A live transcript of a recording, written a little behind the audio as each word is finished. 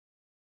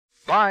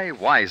Buy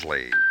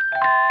wisely.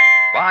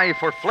 Buy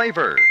for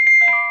flavor.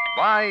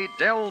 Buy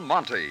Del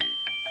Monte.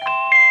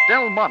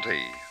 Del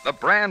Monte, the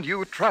brand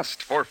you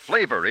trust for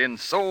flavor in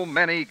so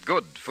many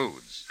good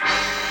foods.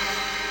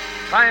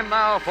 Time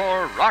now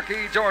for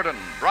Rocky Jordan,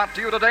 brought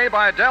to you today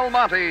by Del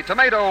Monte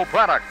Tomato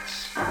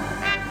Products.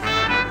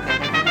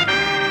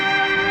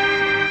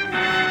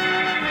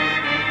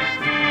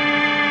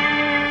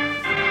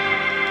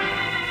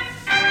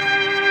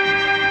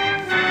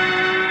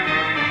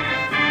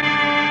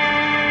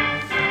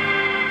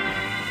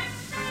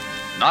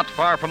 Not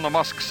far from the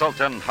Mosque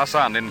Sultan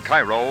Hassan in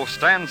Cairo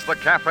stands the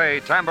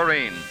Cafe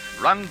Tambourine,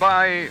 run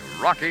by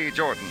Rocky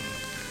Jordan.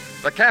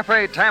 The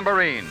Cafe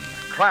Tambourine,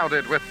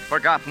 crowded with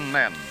forgotten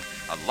men,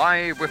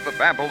 alive with the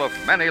babble of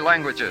many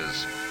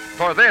languages.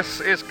 For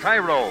this is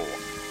Cairo,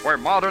 where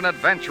modern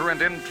adventure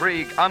and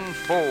intrigue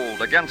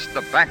unfold against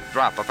the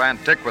backdrop of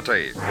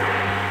antiquity.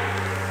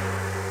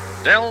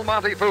 Del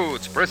Monte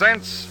Foods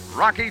presents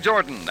Rocky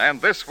Jordan and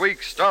this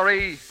week's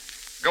story,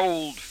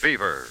 Gold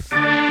Fever.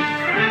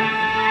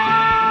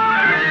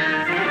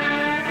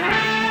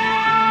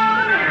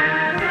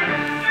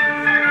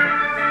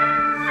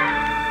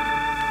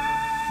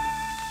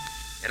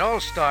 It all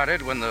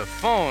started when the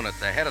phone at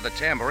the head of the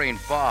Tambourine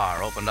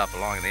Bar opened up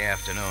along in the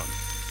afternoon.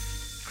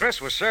 Chris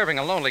was serving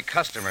a lonely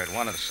customer at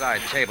one of the side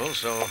tables,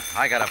 so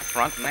I got up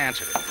front and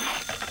answered it.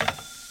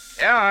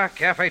 Yeah,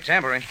 Cafe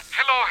Tambourine.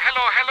 Hello.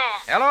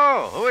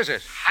 Hello, who is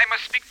it? I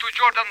must speak to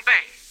Jordan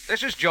Bay.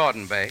 This is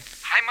Jordan Bay.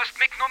 I must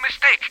make no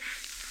mistake.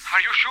 Are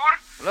you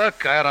sure?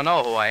 Look, I ought to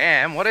know who I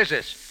am. What is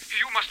this?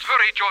 You must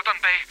hurry, Jordan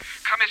Bay.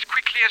 Come as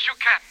quickly as you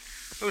can.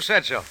 Who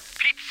said so?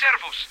 Pete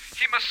Servos.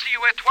 He must see you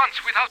at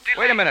once without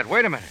delay.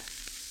 Wait a minute.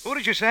 Who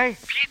did you say?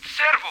 Pete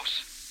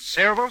Servos.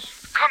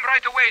 Servos? Come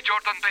right away,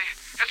 Jordan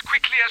Bay, as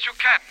quickly as you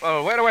can.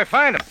 Well, where do I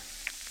find him?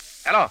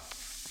 Hello?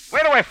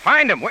 Where do I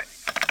find him?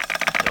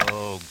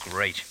 Oh,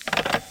 great.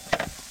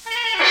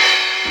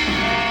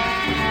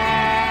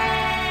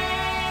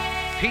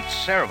 Pete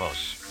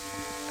Servos.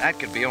 That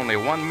could be only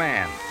one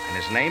man, and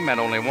his name meant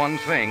only one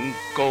thing,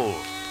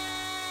 gold.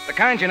 The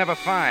kind you never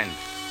find.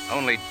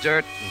 Only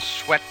dirt and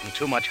sweat and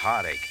too much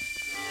heartache.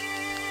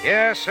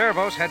 Yeah,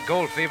 Servos had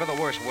gold fever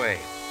the worst way.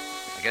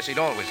 I guess he'd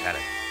always had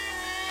it.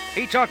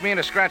 He talked me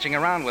into scratching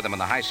around with him in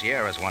the High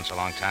Sierras once a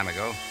long time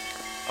ago.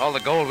 All the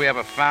gold we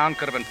ever found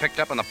could have been picked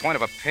up on the point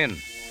of a pin.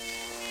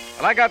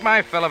 Well, I got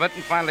my fill of it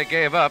and finally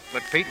gave up,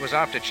 but Pete was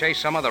off to chase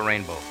some other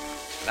rainbow.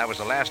 That was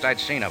the last I'd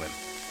seen of him.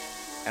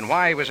 And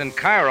why he was in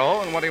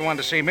Cairo and what he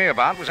wanted to see me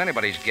about was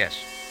anybody's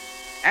guess.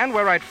 And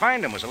where I'd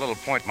find him was a little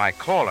point my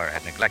caller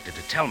had neglected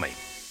to tell me.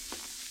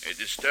 A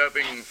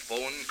disturbing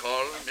phone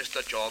call,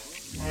 Mr. Jordan?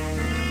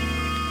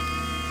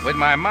 With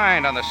my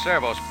mind on the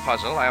Servos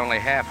puzzle, I only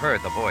half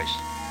heard the voice.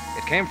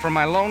 It came from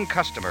my lone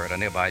customer at a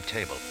nearby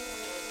table.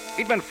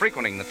 He'd been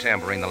frequenting the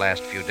Tambourine the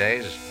last few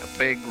days, a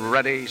big,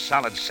 ruddy,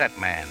 solid-set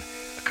man,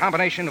 a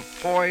combination of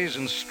poise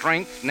and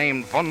strength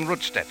named von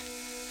Rundstedt,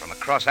 from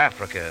across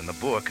Africa in the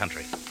Boer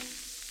country.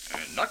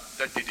 Not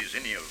that it is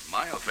any of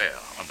my affair,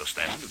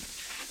 understand.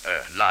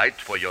 Light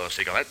for your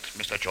cigarette,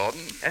 Mr.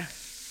 Jordan? Yeah?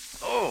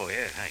 Oh,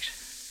 yeah, thanks.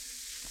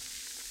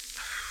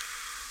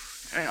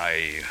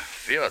 I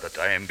fear that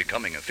I am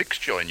becoming a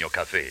fixture in your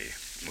cafe.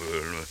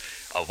 Well,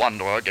 a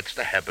wanderer gets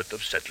the habit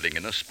of settling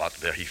in a spot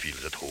where he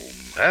feels at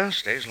home. Well,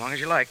 stay as long as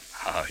you like.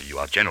 You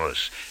are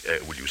generous.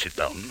 Will you sit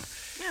down?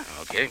 Yeah,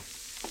 okay.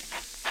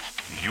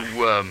 You,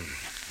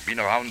 been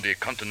around the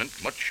continent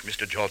much,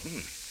 Mr.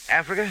 Jordan?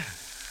 Africa?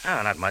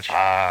 Oh, not much.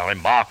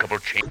 Remarkable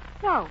change.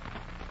 No.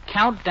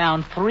 Count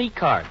down 3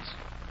 cards.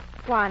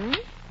 1,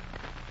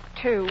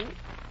 2,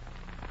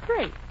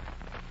 3.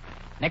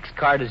 Next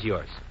card is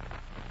yours.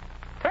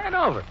 Turn it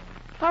over.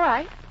 All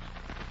right.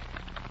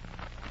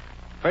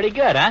 Pretty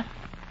good, huh?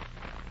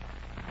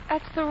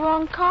 That's the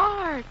wrong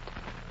card.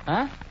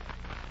 Huh?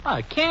 Oh,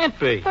 it can't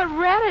be. But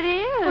red it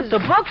is. But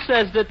the book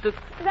says that the...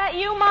 Is that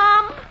you,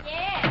 Mom?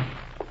 Yeah.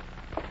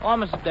 Oh,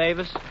 Mrs.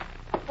 Davis,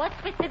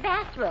 What's with the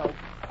bathrobe?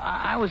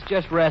 I was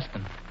just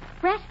resting.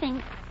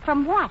 Resting?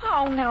 From what?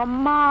 Oh, now,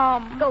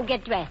 Mom. Go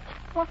get dressed.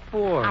 What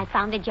for? I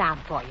found a job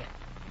for you.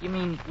 You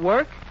mean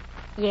work?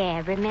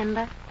 Yeah,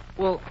 remember?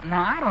 Well,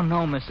 now, I don't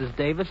know, Mrs.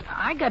 Davis.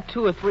 I got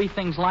 2 or 3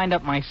 things lined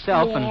up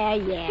myself,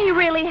 and... Yeah. He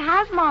really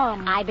has,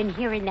 Mom. I've been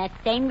hearing that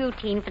same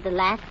routine for the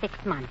last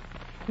 6 months.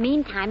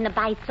 Meantime, the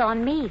bite's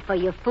on me for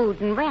your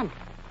food and rent.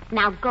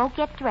 Now go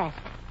get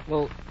dressed.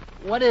 Well,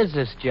 what is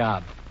this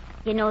job?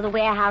 You know the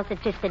warehouse at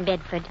 5th and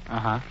Bedford?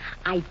 Uh-huh.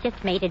 I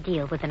just made a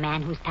deal with a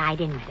man who's tied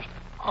in with it.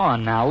 Oh,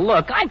 now,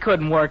 look, I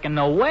couldn't work in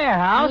no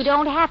warehouse. You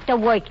don't have to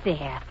work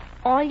there.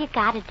 All you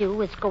gotta do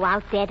is go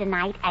out there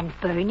tonight and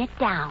burn it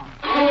down.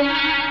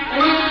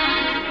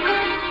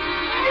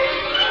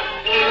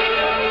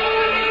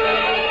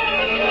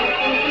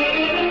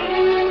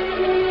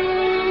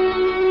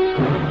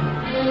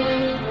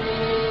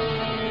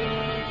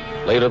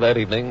 Later that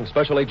evening,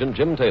 Special Agent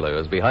Jim Taylor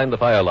is behind the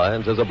fire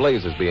lines as a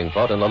blaze is being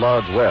fought in a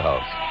large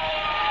warehouse.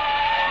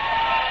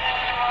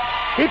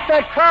 Keep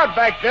that crowd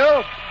back,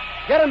 Bill.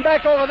 Get him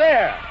back over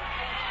there.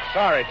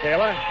 Sorry,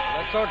 Taylor.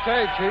 That's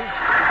okay, Chief.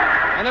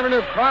 I never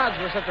knew crowds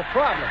were such a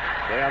problem.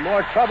 They are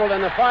more trouble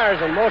than the fires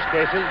in most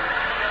cases.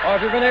 Oh,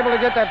 have you been able to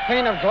get that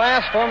pane of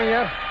glass for me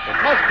yet? It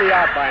must be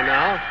out by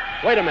now.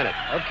 Wait a minute.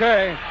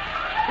 Okay.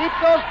 Keep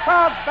those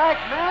crowds back,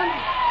 men.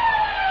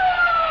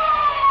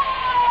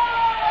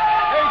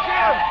 Hey,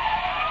 Jim!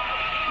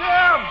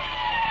 Jim!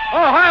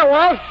 Oh, hi,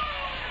 Walt.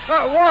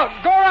 Walt,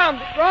 go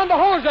around the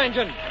hose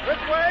engine.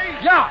 This way?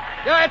 Yeah,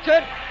 that's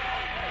it.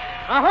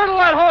 Now hurdle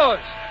that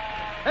hose.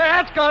 Hey,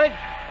 that's got it.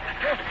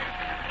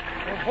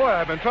 Oh, boy,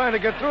 I've been trying to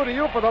get through to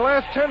you for the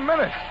last 10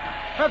 minutes.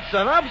 That's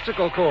an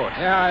obstacle course.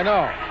 Yeah, I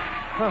know.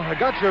 Well, I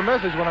got your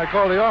message when I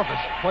called the office.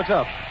 What's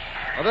up?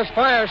 Well, this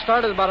fire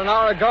started about an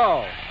hour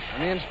ago.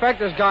 When the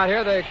inspectors got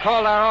here, they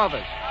called our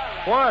office.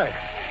 Why?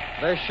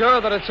 They're sure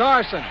that it's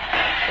arson.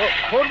 Well,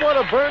 who'd want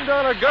to burn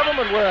down a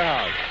government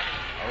warehouse?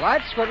 Well,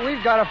 that's what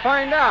we've got to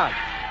find out.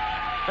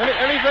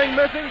 Anything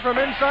missing from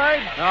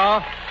inside?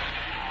 No.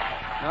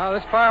 No,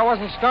 this fire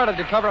wasn't started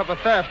to cover up a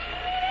theft.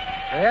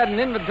 They had an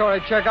inventory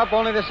checkup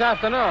only this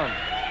afternoon.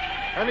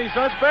 Any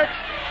suspects?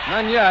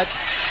 None yet.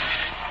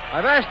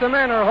 I've asked the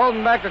men who are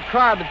holding back the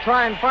crowd to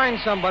try and find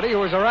somebody who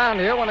was around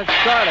here when it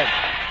started.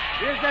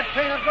 Here's that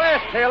pane of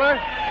glass, Taylor.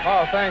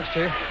 Oh, thanks,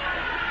 Chief.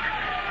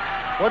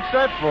 What's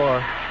that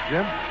for,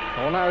 Jim?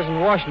 Well, when I was in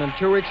Washington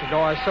 2 weeks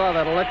ago, I saw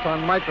that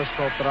electron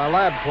microscope that our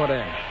lab put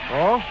in.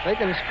 Oh? They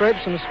can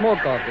scrape some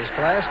smoke off this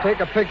glass,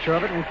 take a picture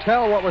of it, and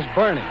tell what was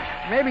burning.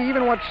 Maybe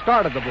even what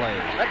started the blaze.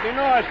 Let me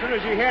know as soon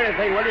as you hear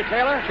anything, will you,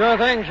 Taylor? Sure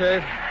thing,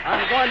 Chief.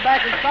 I'm going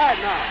back inside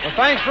now. Well,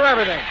 thanks for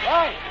everything.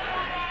 Right.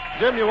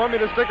 Jim, you want me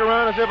to stick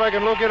around and see if I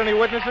can locate any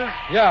witnesses?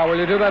 Yeah, will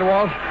you do that,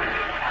 Walt?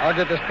 I'll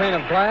get this pane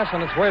of glass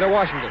on its way to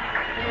Washington.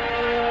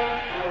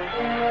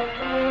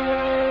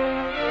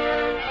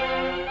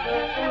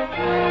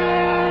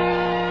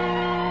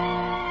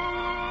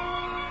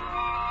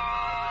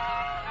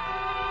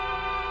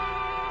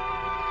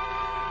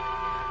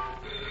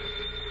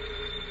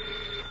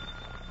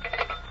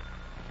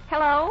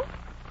 Hello?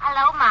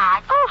 Hello,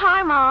 Marge. Oh,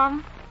 hi,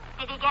 Mom.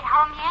 Did he get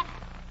home yet?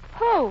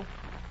 Who?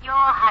 Your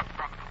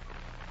husband.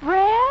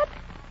 Red?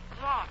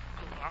 Yes,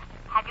 dear.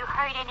 Have you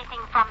heard anything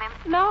from him?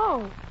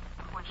 No.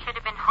 We should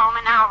have been home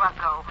an hour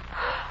ago.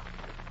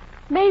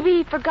 Maybe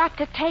he forgot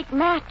to take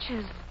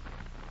matches.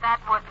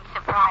 That wouldn't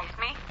surprise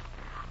me.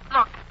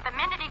 Look, the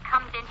minute he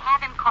comes in,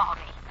 have him call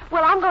me.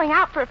 Well, I'm going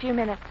out for a few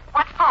minutes.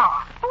 What for?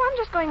 Oh, I'm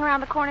just going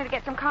around the corner to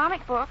get some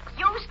comic books.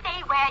 You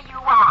stay where you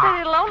But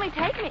are. it'll only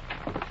take me...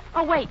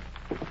 Oh, wait.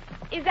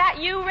 Is that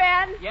you,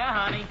 Red? Yeah,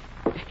 honey.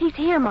 He's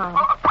here, Mom.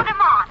 Oh, put him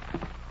on.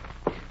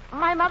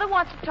 My mother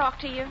wants to talk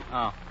to you.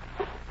 Oh.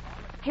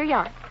 Here you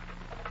are.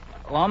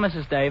 Hello,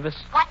 Mrs. Davis.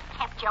 What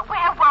kept you?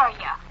 Where were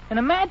you? In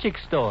a magic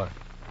store.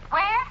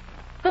 Where?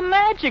 The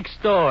magic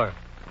store.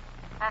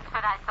 That's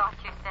what I thought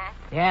you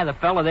said. Yeah, the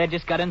fella there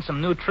just got in some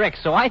new tricks,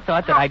 so I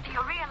thought that Look, do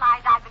you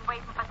realize I've been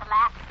waiting for the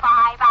last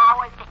 5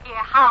 hours to hear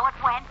how it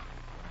went?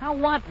 How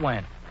what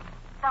went?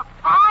 The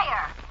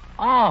fire.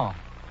 Oh,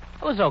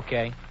 it was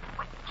okay.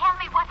 Well, tell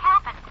me what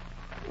happened.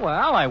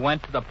 Well, I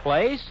went to the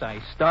place,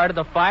 I started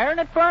the fire, and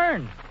it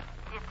burned.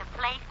 Did the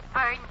place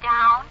burn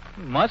down?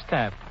 Must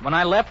have. When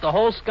I left, the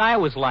whole sky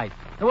was light.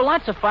 There were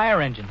lots of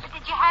fire engines.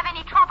 Did you have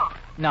any trouble?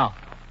 No.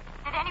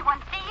 Did anyone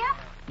see you?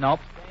 Nope.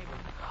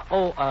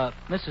 Oh,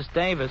 Mrs.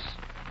 Davis,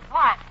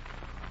 What?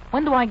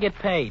 when do I get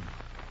paid?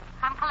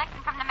 I'm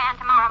collecting from the man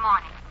tomorrow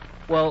morning.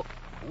 Well,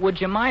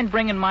 would you mind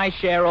bringing my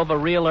share over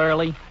real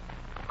early?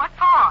 What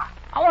for?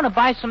 I want to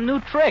buy some new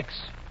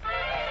tricks.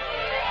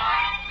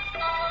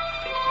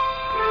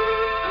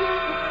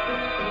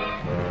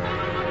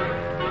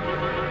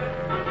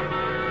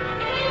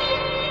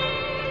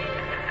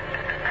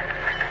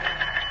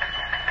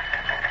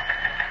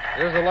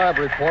 Here's the lab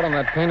report on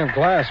that pane of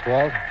glass,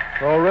 Walt.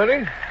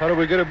 Already? How did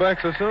we get it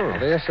back so soon? Well,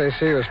 the SAC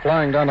was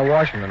flying down to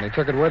Washington. He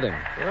took it with him.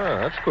 Ah,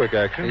 that's quick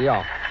action.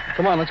 Yeah.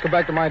 Come on, let's go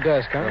back to my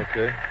desk, huh?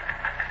 Okay.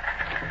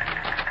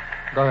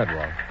 Go ahead,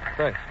 Walt.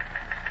 Thanks.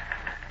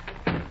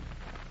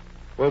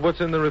 Well,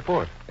 what's in the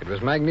report? It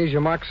was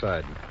magnesium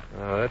oxide.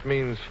 That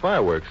means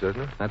fireworks,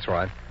 doesn't it? That's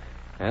right.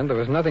 And there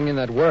was nothing in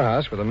that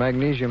warehouse with a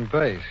magnesium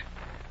base.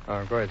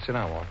 Oh, go ahead, sit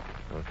down, Walt.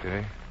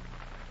 Okay.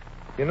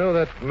 You know,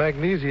 that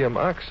magnesium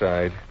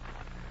oxide,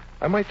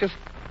 I might just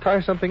tie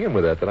something in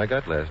with that I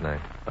got last night.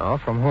 Oh,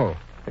 from who?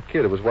 A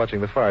kid who was watching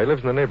the fire. He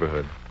lives in the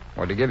neighborhood.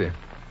 What'd he give you?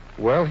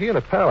 Well, he and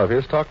a pal of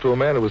his talked to a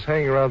man who was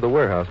hanging around the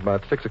warehouse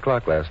about 6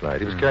 o'clock last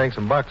night. He was carrying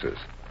some boxes.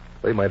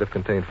 They might have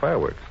contained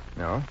fireworks.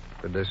 No?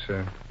 Did this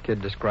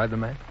kid describe the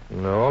man?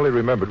 No, all he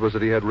remembered was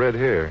that he had red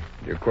hair.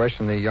 Did you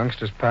question the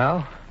youngster's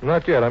pal?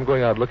 Not yet. I'm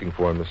going out looking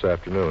for him this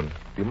afternoon.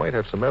 He might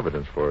have some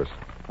evidence for us.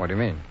 What do you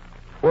mean?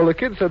 Well, the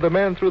kid said the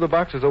man threw the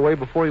boxes away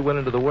before he went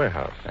into the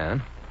warehouse.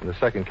 And? And the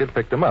second kid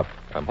picked them up.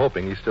 I'm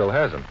hoping he still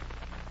has them.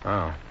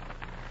 Oh.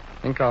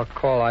 Think I'll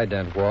call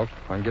ident, Walt,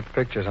 and get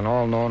pictures on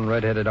all known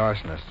red-headed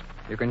arsonists.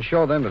 You can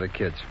show them to the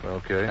kids.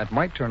 Okay. That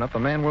might turn up the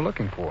man we're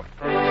looking for.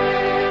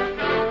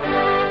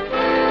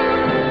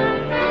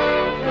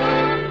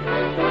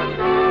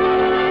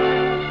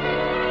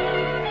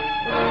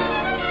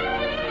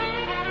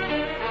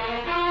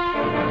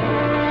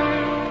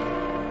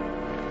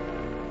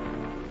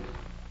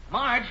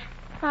 Marge.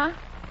 Huh?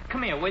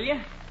 Come here, will you?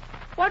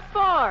 What for?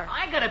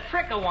 I got a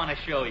trick I want to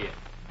show you.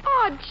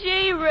 Oh,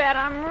 gee, Red,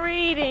 I'm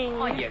reading.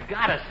 Oh, you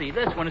gotta see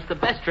this one. It's the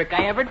best trick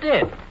I ever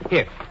did.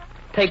 Here,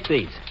 take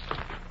these.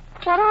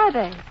 What are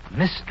they?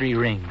 Mystery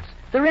rings.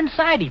 They're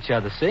inside each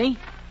other, see?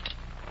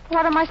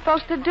 What am I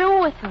supposed to do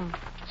with them?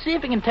 See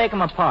if you can take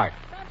them apart.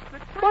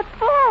 What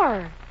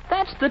for?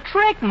 That's the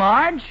trick,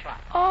 Marge.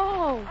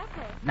 Oh.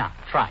 Now,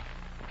 try.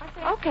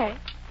 Okay.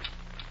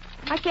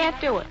 I can't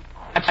do it.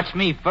 Touch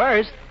me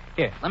first.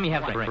 Here, let me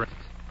have the rings.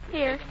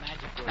 Here.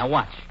 Now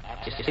watch.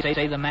 Just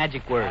say the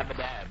magic word.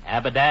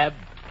 Abadab,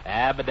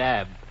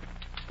 abadab.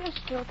 They're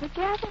still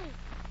together.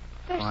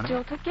 They're Funny.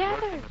 still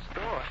together.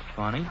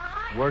 Funny.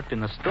 Worked in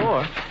the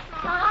store.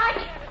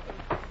 Marge?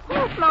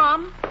 Who's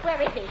Mom?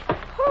 Where is he?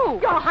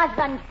 Who? Your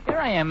husband. Here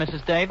I am,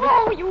 Mrs. Davis.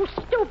 Oh, you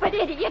stupid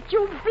idiot,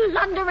 you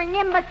blundering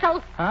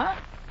imbecile. Huh?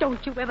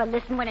 Don't you ever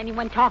listen when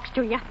anyone talks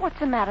to you. What's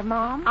the matter,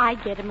 Mom? I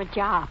get him a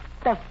job.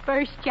 The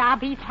first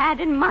job he's had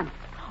in months.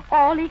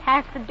 All he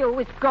has to do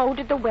is go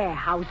to the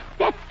warehouse,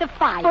 set the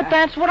fire. But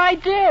that's what I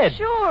did.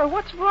 Sure.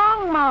 What's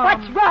wrong, Mom?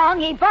 What's wrong?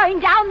 He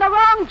burned down the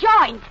wrong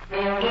joint.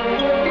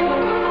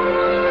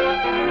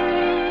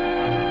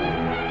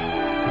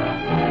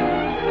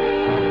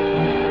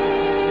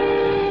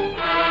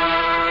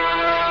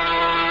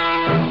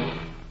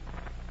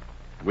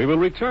 We will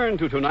return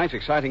to tonight's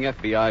exciting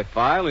FBI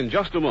file in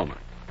just a moment.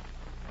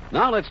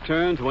 Now let's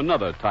turn to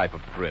another type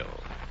of thrill.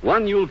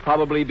 One you'll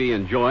probably be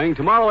enjoying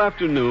tomorrow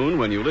afternoon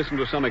when you listen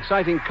to some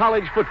exciting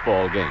college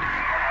football game.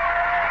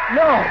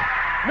 No.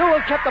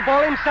 Newell kept the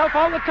ball himself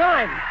all the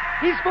time.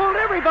 He's fooled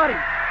everybody.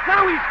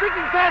 Now he's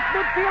streaking past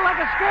midfield like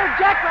a scared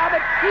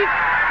jackrabbit. He's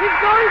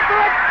going for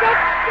a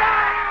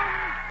touchdown!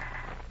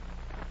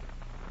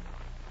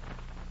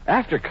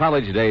 After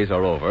college days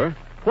are over,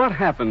 what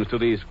happens to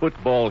these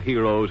football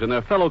heroes and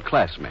their fellow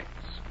classmates?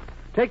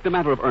 Take the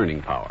matter of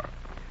earning power.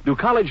 Do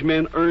college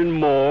men earn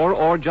more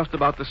or just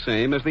about the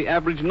same as the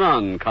average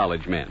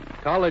non-college men?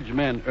 College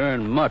men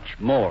earn much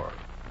more.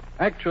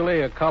 Actually,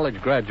 a college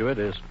graduate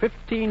is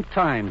 15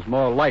 times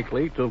more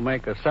likely to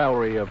make a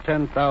salary of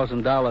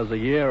 $10,000 a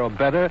year or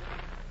better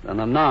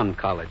than a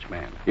non-college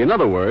man. In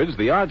other words,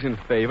 the odds in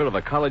favor of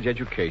a college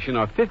education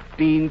are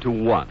 15 to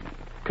 1.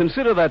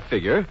 Consider that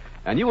figure,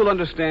 and you will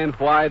understand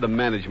why the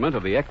management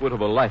of the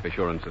Equitable Life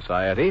Assurance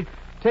Society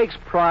takes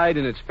pride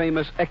in its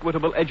famous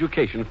Equitable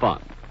Education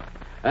Fund.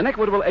 An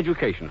Equitable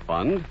Education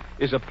Fund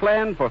is a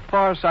plan for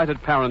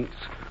far-sighted parents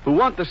who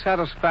want the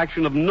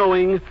satisfaction of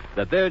knowing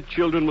that their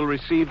children will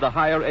receive the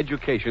higher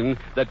education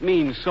that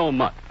means so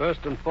much.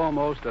 First and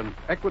foremost, an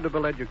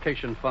Equitable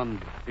Education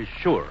Fund is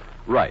sure.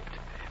 Right.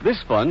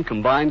 This fund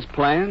combines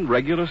planned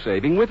regular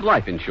saving with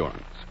life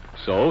insurance.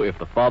 So if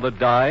the father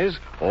dies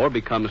or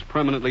becomes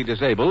permanently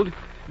disabled,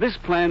 this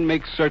plan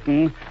makes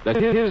certain that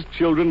his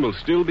children will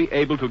still be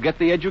able to get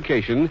the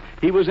education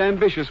he was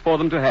ambitious for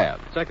them to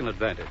have. Second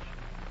advantage,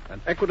 an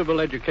Equitable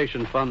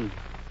Education Fund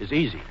is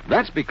easy.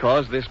 That's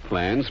because this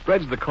plan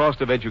spreads the cost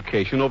of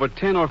education over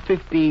 10 or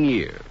 15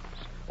 years.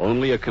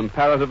 Only a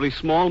comparatively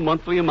small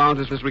monthly amount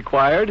is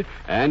required,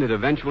 and it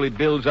eventually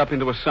builds up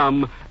into a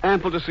sum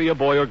ample to see a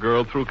boy or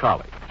girl through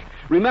college.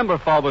 Remember,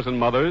 fathers and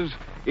mothers,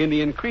 in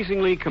the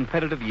increasingly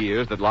competitive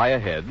years that lie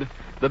ahead,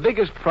 the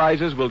biggest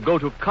prizes will go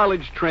to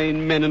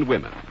college-trained men and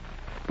women.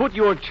 Put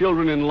your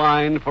children in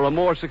line for a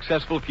more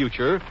successful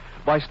future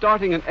by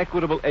starting an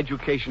Equitable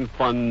Education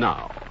Fund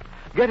now.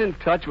 Get in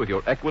touch with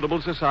your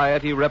Equitable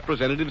Society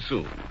representative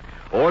soon.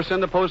 Or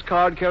send a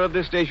postcard care of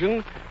this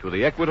station to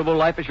the Equitable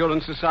Life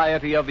Assurance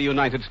Society of the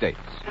United States.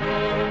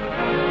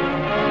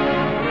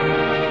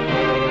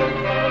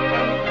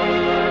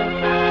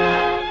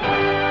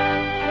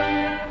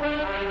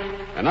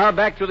 And now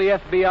back to the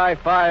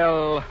FBI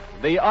file,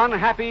 The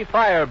Unhappy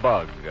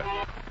Firebug.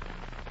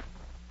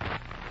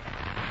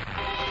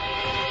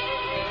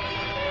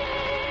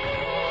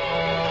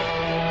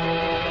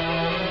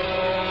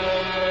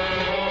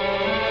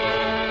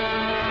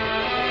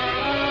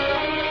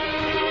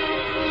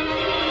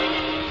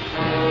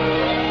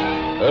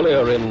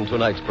 Earlier in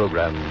tonight's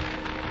program,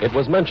 it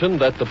was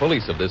mentioned that the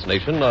police of this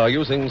nation are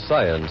using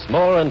science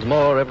more and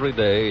more every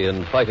day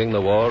in fighting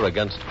the war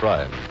against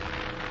crime.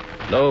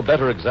 No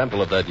better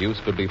example of that use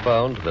could be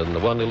found than the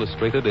one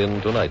illustrated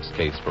in tonight's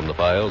case from the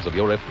files of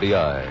your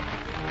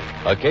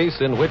FBI. A case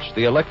in which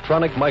the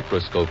electronic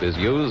microscope is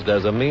used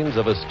as a means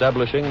of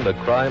establishing the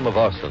crime of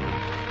arson.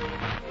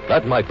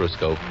 That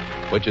microscope,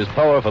 which is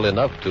powerful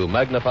enough to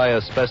magnify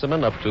a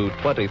specimen up to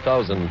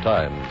 20,000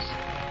 times,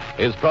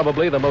 is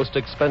probably the most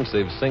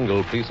expensive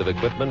single piece of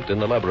equipment in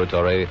the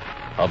laboratory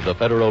of the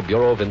Federal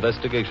Bureau of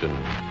Investigation,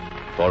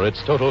 for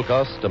its total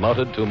cost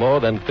amounted to more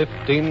than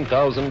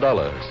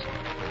 $15,000.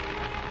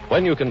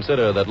 When you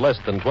consider that less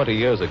than 20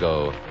 years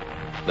ago,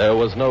 there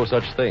was no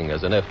such thing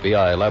as an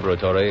FBI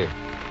laboratory,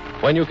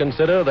 when you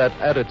consider that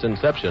at its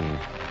inception,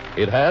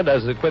 it had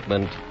as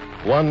equipment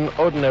one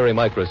ordinary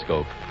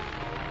microscope,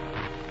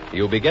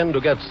 you begin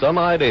to get some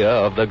idea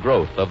of the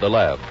growth of the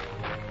lab.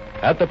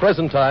 At the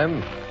present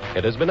time,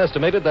 it has been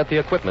estimated that the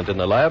equipment in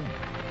the lab,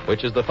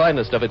 which is the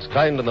finest of its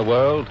kind in the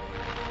world,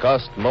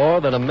 cost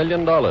more than $1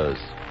 million.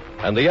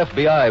 And the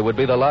FBI would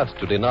be the last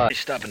to deny. He's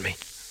stopping me.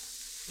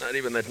 Not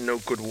even that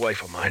no-good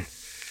wife of mine.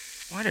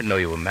 Well, I didn't know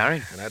you were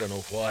married. And I don't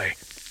know why.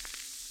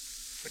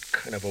 What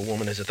kind of a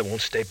woman is it that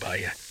won't stay by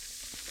you?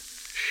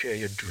 Share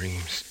your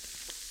dreams.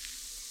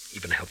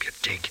 Even help you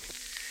dig.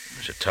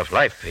 It's a tough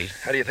life, Pete.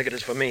 How do you think it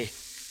is for me?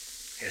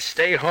 Yeah,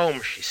 stay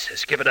home, she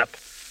says. Give it up.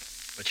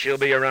 But she'll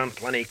be around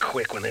plenty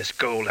quick when there's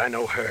gold. I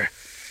know her.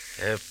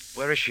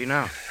 Where is she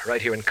now?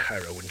 Right here in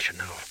Cairo, wouldn't you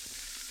know?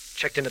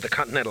 Checked into the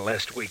Continental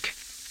last week.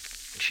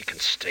 And she can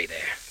stay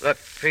there. Look,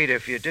 Pete,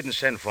 if you didn't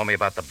send for me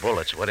about the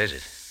bullets, what is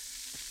it?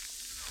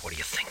 What do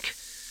you think?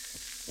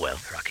 Well?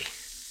 Rocky,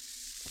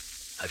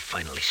 I've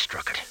finally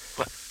struck it.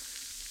 What?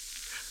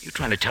 You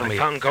trying to tell me... I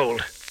found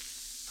gold.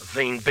 A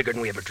vein bigger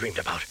than we ever dreamed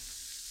about.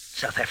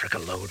 South Africa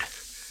lode.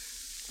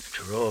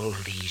 After all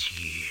these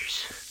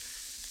years,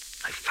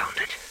 I found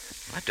it.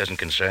 That doesn't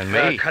concern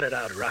me. Cut it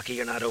out, Rocky.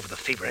 You're not over the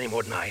fever any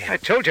more than I am. I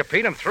told you,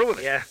 Pete, I'm through with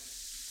it. Yeah?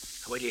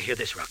 Wait till you hear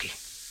this, Rocky.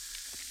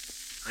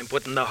 I'm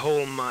putting the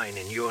whole mine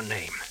in your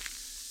name.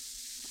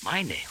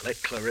 My name?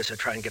 Let Clarissa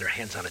try and get her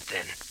hands on it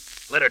then.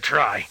 Let her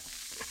try.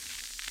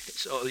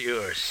 It's all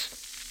yours.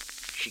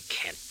 She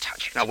can't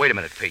touch it. Now, wait a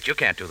minute, Pete. You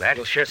can't do that.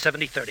 We'll share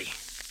 70-30.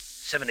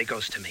 70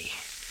 goes to me.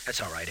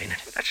 That's all right, ain't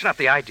it? That's not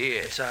the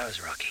idea. It's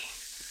ours, Rocky.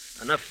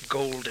 Enough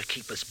gold to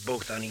keep us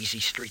both on easy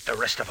street the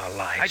rest of our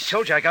lives. I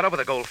told you I got over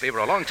the gold fever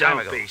a long time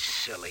ago. Don't be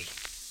silly.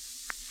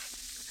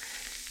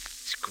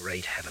 It's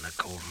great having a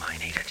gold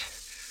mine, ain't it?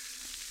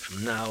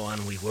 From now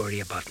on, we worry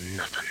about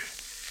nothing.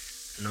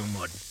 No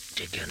more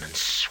digging and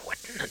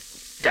sweating and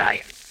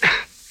dying.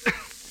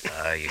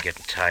 You're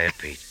getting tired,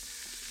 Pete.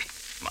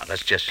 Come on,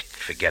 let's just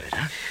forget it,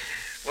 huh?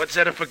 What's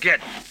there to forget?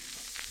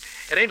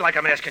 It ain't like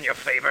I'm asking you a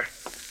favor.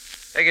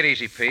 Take it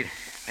easy, Pete.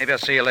 Maybe I'll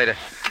see you later.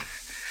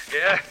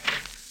 Yeah?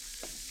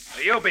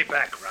 Well, you'll be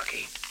back,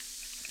 Rocky.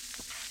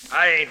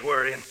 I ain't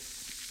worrying.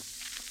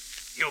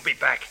 You'll be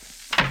back.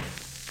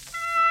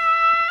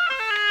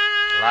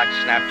 The lock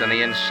snapped on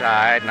the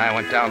inside, and I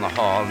went down the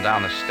hall and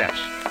down the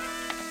steps.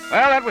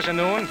 Well, that was a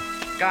new one.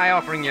 Guy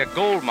offering you a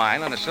gold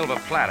mine on a silver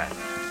platter.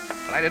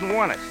 But I didn't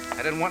want it.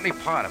 I didn't want any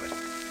part of it.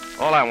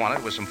 All I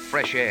wanted was some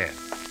fresh air.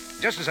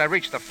 Just as I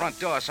reached the front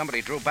door,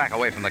 somebody drew back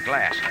away from the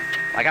glass.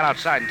 I got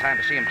outside in time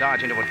to see him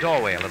dodge into a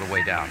doorway a little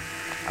way down.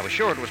 I was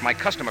sure it was my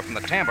customer from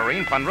the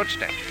Tambourine, Van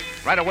Rutstedt.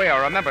 Right away,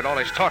 I remembered all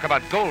his talk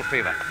about gold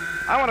fever.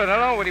 I wanted to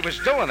know what he was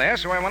doing there,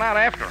 so I went out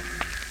after him.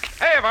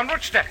 Hey, Van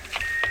Rutstedt!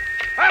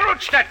 Van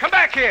Rutstedt, come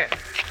back here!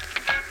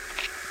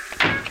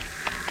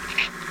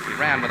 He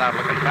ran without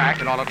looking back,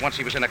 and all at once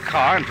he was in a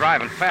car and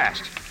driving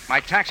fast. My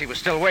taxi was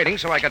still waiting,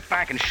 so I got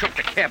back and shook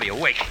the cabbie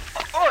awake.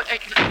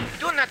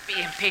 Do not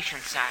be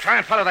impatient, sir. Try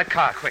and follow that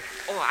car, quick.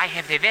 Oh, I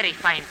have a very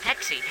fine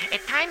taxi.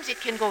 At times it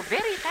can go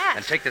very fast.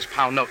 And take this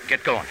pound note and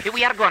get going.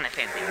 We are going,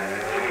 Effendi.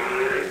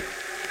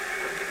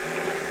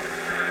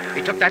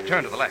 He took that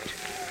turn to the left.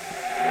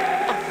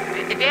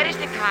 Oh, there is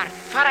the car,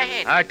 far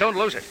ahead. All right, don't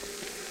lose it.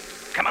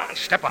 Come on,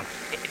 step on.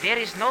 There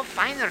is no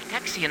finer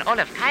taxi in all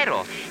of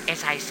Cairo.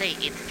 As I say,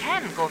 it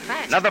can go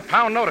fast. Another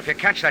pound note if you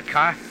catch that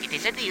car. It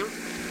is a deal.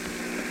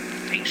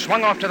 He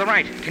swung off to the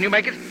right. Can you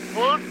make it?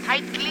 Hold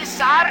tightly,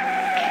 sir.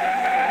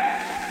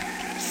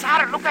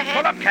 Sir, look ahead.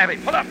 Pull up, cabby,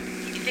 pull up.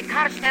 The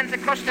car stands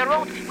across the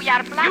road. We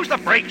are blocked. Use the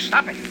brakes.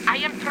 Stop it. I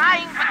am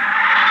trying, but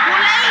too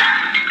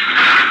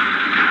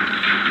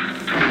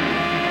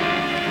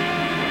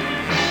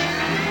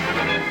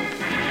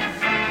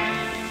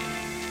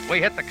late. We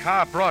hit the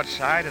car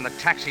broadside, and the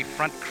taxi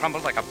front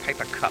crumbled like a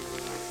paper cup.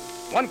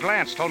 One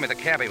glance told me the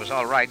cabbie was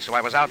all right, so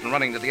I was out and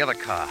running to the other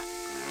car.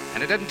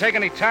 And it didn't take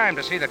any time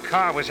to see the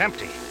car was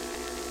empty.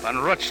 Van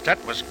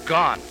Rutstedt was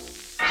gone.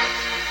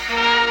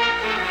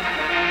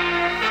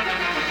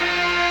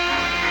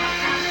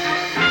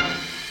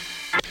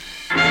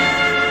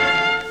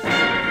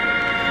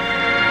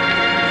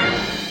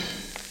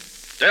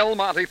 Del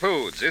Monte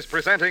Foods is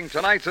presenting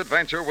tonight's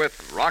adventure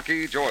with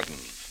Rocky Jordan.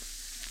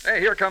 Hey,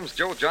 here comes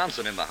Joe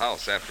Johnson in the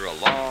house after a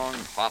long,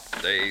 hot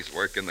day's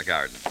work in the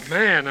garden.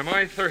 Man, am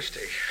I thirsty.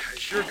 I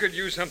sure could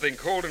use something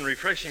cold and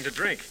refreshing to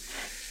drink.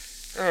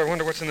 Oh, I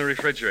wonder what's in the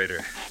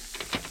refrigerator.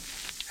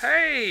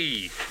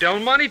 Hey, Del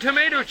Monte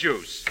tomato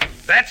juice.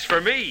 That's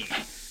for me.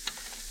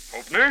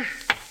 Opener.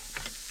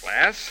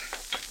 Glass.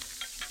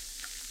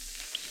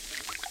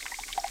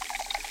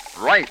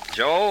 Right,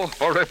 Joe.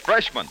 For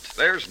refreshment,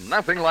 there's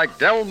nothing like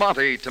Del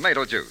Monte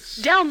tomato juice.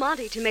 Del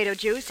Monte tomato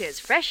juice is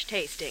fresh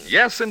tasting.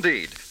 Yes,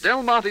 indeed.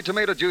 Del Monte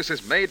tomato juice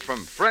is made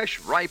from fresh,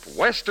 ripe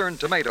Western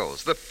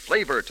tomatoes, the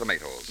flavor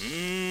tomatoes.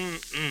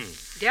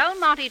 Del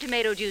Monte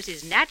tomato juice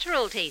is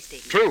natural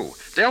tasting. True.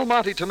 Del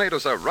Monte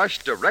tomatoes are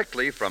rushed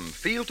directly from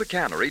field to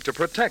cannery to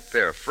protect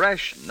their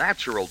fresh,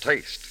 natural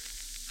taste.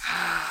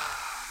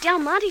 Del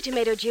Monte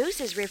tomato juice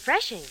is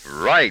refreshing.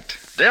 Right.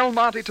 Del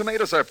Monte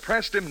tomatoes are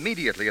pressed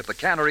immediately at the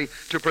cannery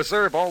to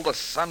preserve all the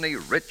sunny,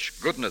 rich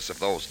goodness of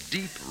those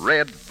deep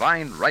red,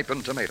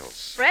 vine-ripened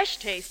tomatoes. Fresh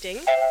tasting,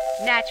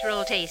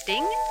 natural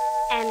tasting,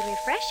 and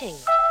refreshing.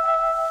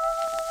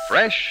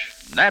 Fresh,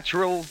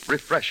 natural,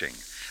 refreshing.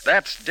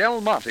 That's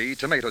Del Monte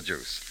tomato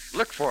juice.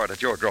 Look for it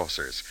at your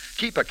grocer's.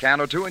 Keep a can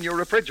or two in your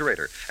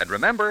refrigerator. And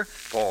remember,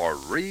 for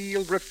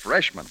real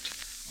refreshment,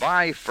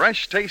 buy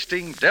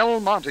fresh-tasting Del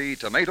Monte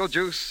tomato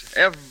juice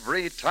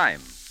every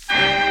time.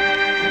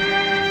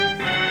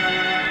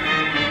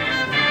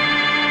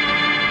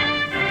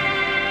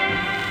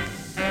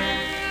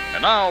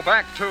 And now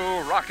back to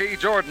Rocky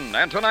Jordan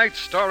and tonight's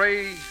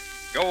story,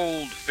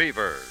 Gold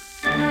Fever.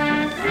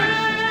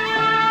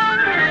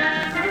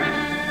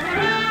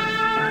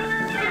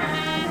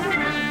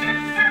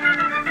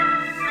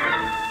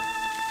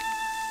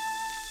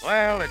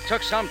 Well, it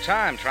took some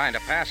time trying to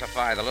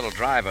pacify the little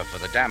driver for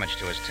the damage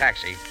to his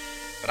taxi,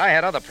 but I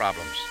had other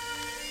problems.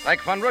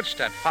 Like von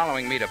Rudstedt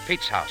following me to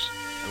Pete's house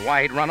and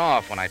why he'd run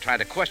off when I tried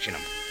to question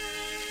him.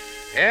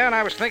 Yeah, and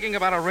I was thinking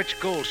about a rich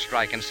gold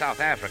strike in South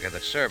Africa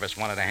that Service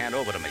wanted to hand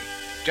over to me,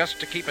 just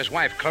to keep his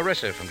wife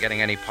Clarissa from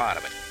getting any part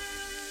of it.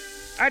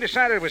 I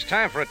decided it was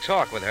time for a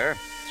talk with her,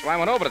 so I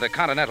went over to the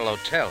Continental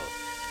Hotel.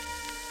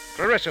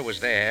 Clarissa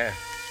was there,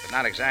 but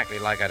not exactly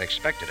like I'd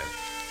expected her.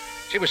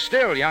 She was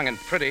still young and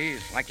pretty,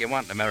 like you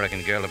want an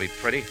American girl to be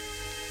pretty,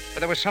 but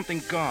there was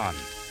something gone.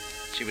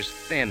 She was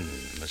thin,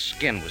 and the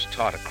skin was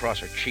taut across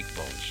her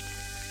cheekbones.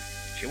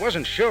 She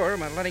wasn't sure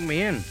about letting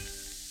me in.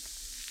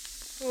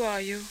 Who are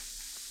you?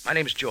 My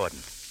name's Jordan.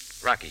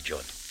 Rocky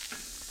Jordan.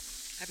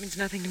 That means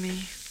nothing to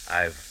me.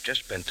 I've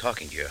just been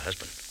talking to your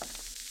husband.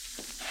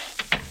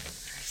 I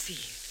see.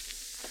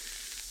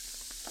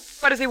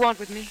 What does he want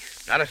with me?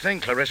 Not a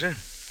thing, Clarissa.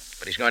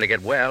 But he's going to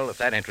get well, if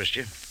that interests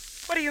you.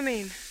 What do you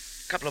mean?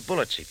 A couple of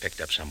bullets he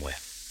picked up somewhere.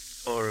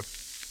 Or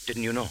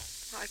didn't you know?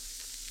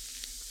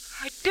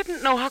 I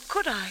didn't know. How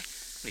could I?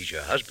 He's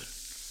your husband.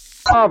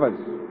 Office,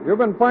 you've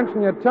been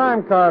punching your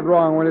time card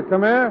wrong. Will you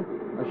come here?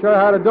 I'll show you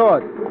how to do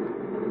it.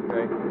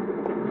 Okay.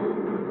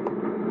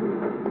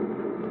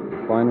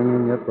 Find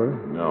anything yet,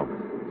 Bert? No.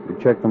 You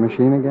checked the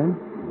machine again?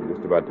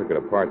 Just about took it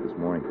apart this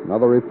morning.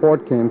 Another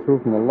report came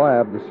through from the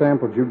lab. The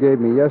samples you gave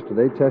me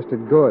yesterday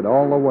tested good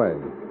all the way.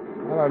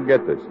 I'll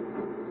get this.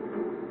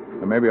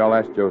 And maybe I'll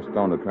ask Joe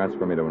Stone to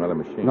transfer me to another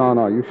machine.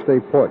 No, you stay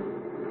put.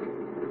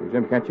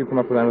 Jim, can't you come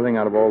up with anything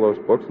out of all those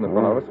books in the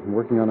front of us? I'm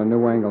working on a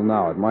new angle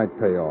now. It might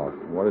pay off.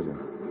 What is it?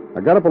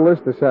 I got up a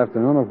list this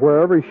afternoon of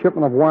where every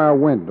shipment of wire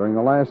went during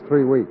the last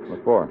 3 weeks.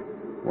 What for?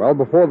 Well,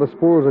 before the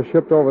spools are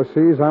shipped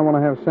overseas, I want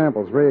to have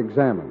samples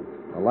re-examined.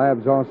 The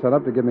lab's all set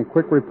up to give me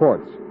quick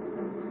reports.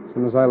 As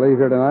soon as I leave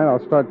here tonight,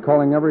 I'll start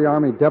calling every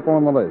Army depot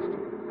on the list.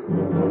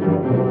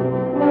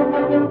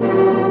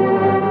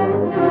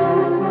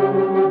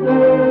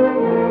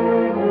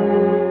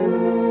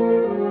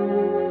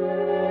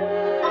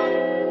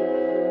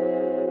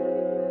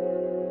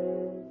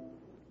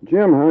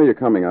 Jim, how are you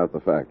coming out of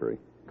the factory?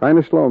 Kind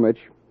of slow, Mitch.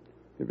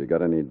 Have you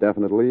got any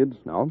definite leads?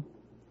 No.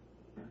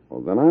 Well,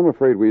 then I'm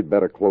afraid we'd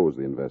better close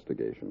the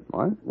investigation.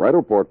 What? Write a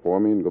report for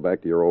me and go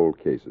back to your old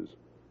cases.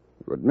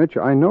 But, Mitch,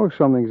 I know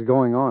something's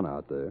going on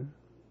out there.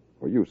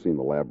 Well, you've seen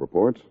the lab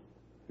reports.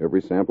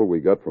 Every sample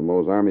we got from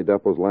those Army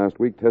depots last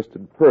week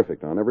tested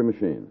perfect on every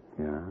machine.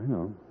 Yeah, I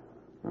know.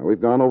 Now, we've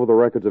gone over the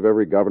records of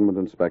every government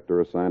inspector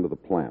assigned to the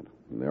plant,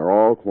 and they're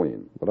all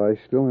clean. But I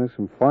still have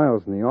some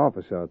files in the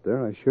office out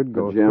there. I should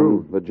go Jim,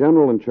 through. The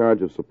general in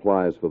charge of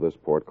supplies for this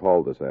port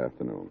called this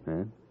afternoon.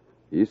 Huh?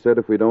 He said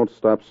if we don't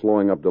stop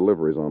slowing up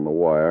deliveries on the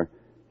wire,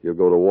 he'll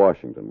go to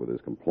Washington with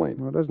his complaint.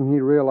 Well, doesn't he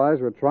realize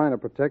we're trying to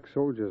protect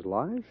soldiers'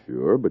 lives?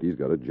 Sure, but he's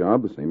got a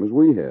job the same as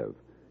we have.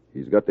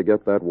 He's got to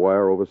get that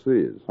wire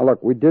overseas. Now,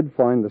 look, we did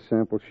find the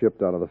samples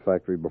shipped out of the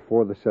factory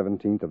before the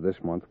 17th of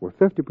this month were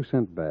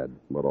 50% bad.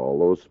 But all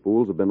those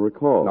spools have been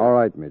recalled. All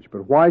right, Mitch,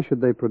 but why should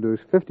they produce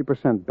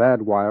 50%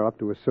 bad wire up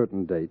to a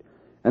certain date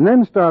and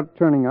then start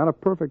turning out a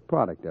perfect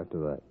product after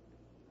that?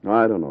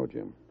 I don't know,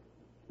 Jim.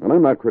 And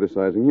I'm not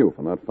criticizing you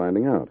for not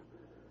finding out.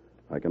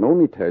 I can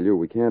only tell you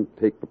we can't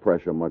take the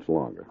pressure much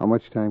longer. How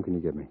much time can you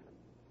give me?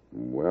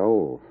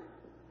 Well,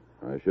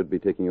 I should be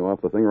taking you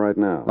off the thing right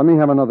now. Let me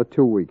have another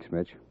 2 weeks,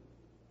 Mitch.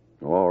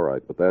 All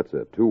right, but that's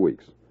it. 2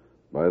 weeks.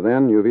 By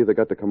then, you've either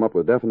got to come up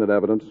with definite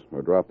evidence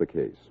or drop the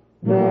case.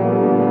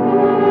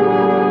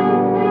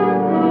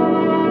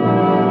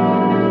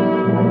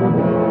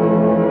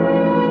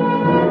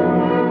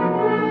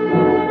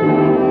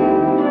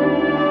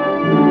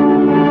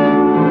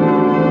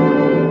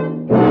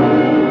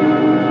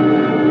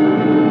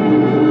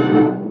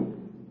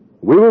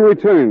 We will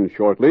return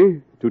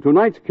shortly to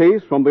tonight's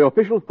case from the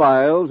official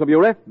files of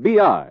your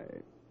FBI.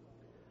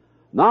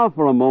 Now,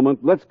 for a moment,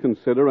 let's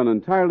consider an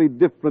entirely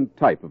different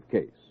type of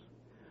case.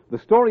 The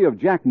story of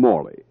Jack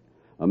Morley,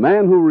 a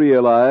man who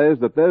realized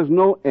that there's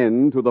no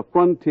end to the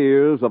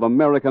frontiers of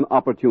American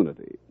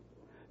opportunity.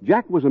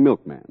 Jack was a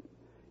milkman.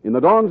 In the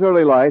dawn's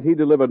early light, he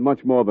delivered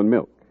much more than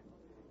milk.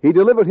 He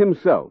delivered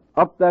himself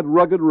up that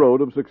rugged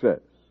road of success.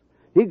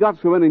 He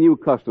got so many new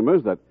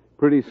customers that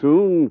pretty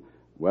soon,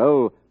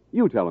 well,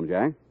 you tell him,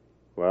 Jack.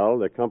 Well,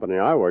 the company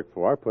I work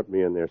for put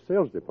me in their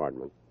sales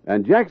department.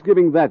 And Jack's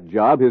giving that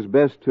job his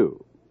best,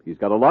 too. He's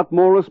got a lot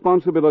more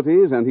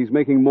responsibilities, and he's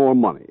making more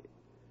money.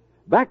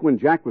 Back when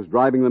Jack was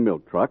driving the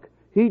milk truck,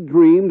 he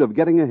dreamed of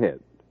getting ahead.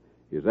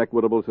 His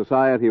Equitable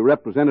Society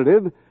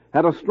representative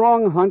had a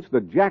strong hunch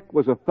that Jack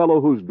was a fellow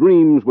whose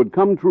dreams would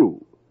come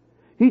true.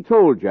 He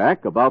told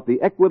Jack about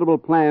the Equitable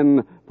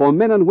Plan for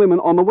men and women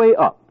on the way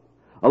up,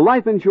 a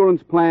life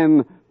insurance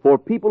plan for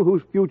people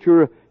whose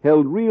future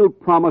held real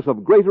promise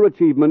of greater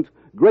achievement,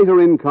 greater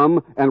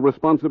income, and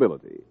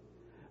responsibility.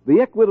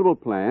 The Equitable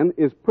Plan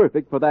is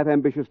perfect for that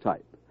ambitious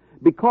type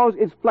because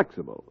it's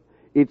flexible.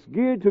 It's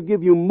geared to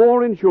give you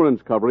more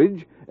insurance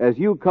coverage as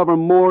you cover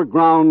more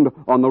ground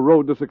on the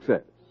road to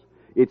success.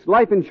 It's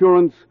life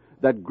insurance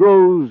that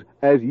grows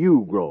as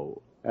you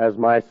grow. As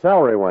my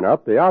salary went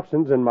up, the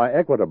options in my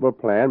Equitable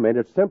Plan made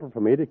it simple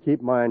for me to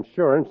keep my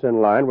insurance in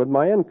line with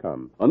my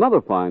income.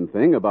 Another fine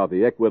thing about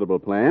the Equitable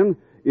Plan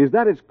is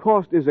that its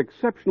cost is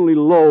exceptionally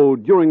low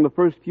during the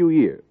first few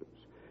years.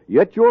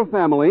 Yet your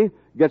family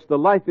gets the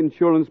life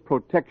insurance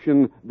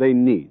protection they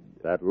need.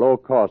 That low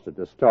cost at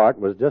the start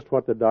was just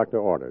what the doctor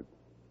ordered.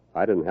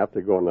 I didn't have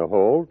to go in the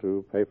hole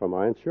to pay for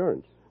my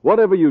insurance.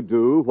 Whatever you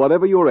do,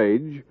 whatever your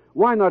age,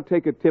 why not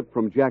take a tip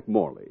from Jack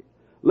Morley?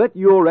 Let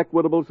your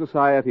Equitable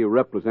Society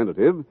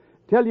representative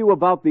tell you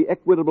about the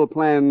Equitable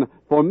Plan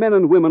for men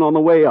and women on the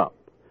way up.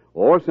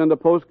 Or send a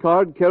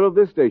postcard care of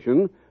this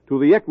station to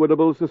the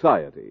Equitable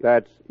Society.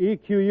 That's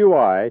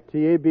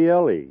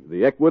EQUITABLE.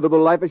 The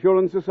Equitable Life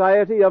Assurance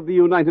Society of the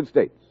United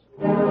States.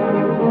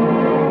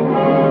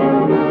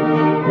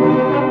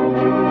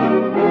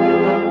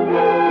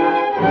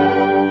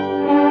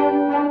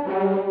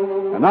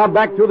 And now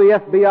back to the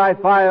FBI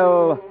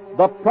file,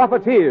 The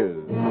Profiteers.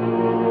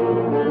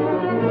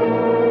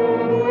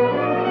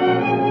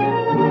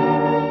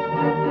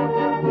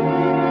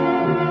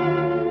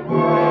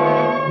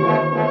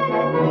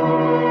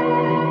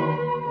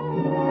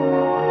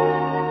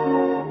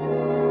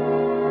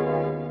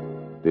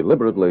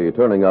 Deliberately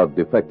turning out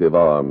defective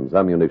arms,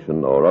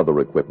 ammunition, or other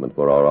equipment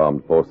for our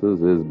armed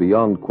forces is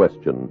beyond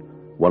question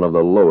one of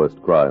the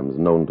lowest crimes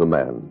known to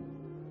man.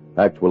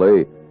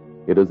 Actually,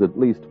 it is at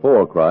least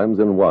 4 crimes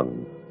in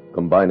one,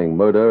 combining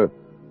murder,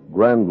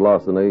 grand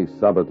larceny,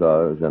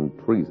 sabotage, and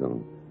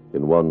treason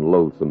in one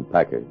loathsome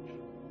package.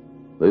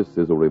 This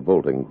is a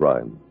revolting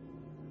crime.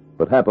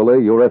 But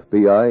happily, your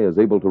FBI is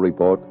able to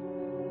report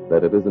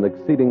that it is an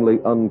exceedingly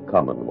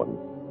uncommon one.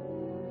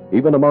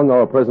 Even among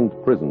our present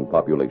prison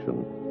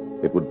population,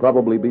 it would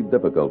probably be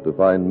difficult to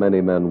find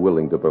many men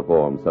willing to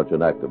perform such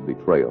an act of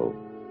betrayal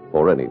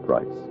for any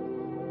price.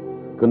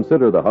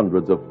 Consider the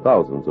hundreds of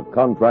thousands of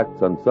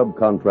contracts and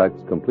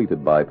subcontracts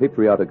completed by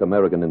patriotic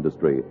American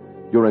industry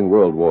during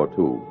World War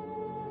II.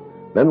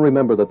 Then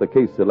remember that the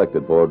case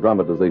selected for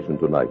dramatization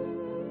tonight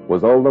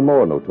was all the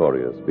more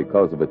notorious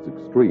because of its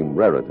extreme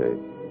rarity.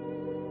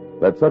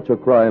 That such a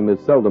crime is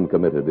seldom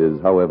committed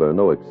is, however,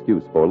 no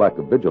excuse for lack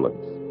of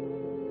vigilance.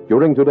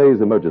 During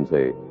today's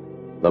emergency,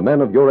 the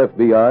men of your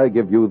FBI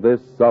give you this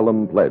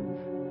solemn pledge,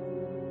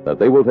 that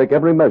they will take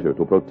every measure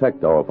to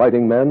protect our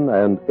fighting men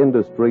and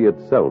industry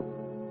itself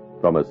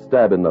from a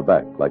stab in the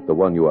back like the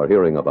one you are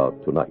hearing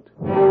about tonight.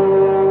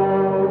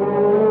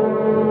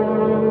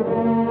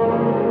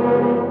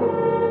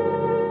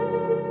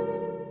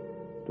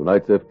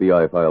 Tonight's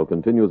FBI file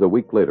continues a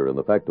week later in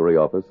the factory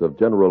office of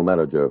General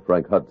Manager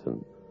Frank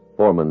Hudson.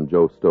 Foreman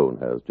Joe Stone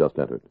has just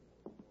entered.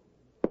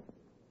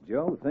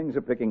 Joe, things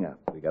are picking up.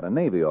 We got a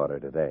Navy order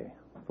today.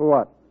 For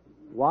what?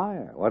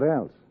 Wire. What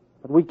else?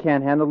 But we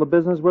can't handle the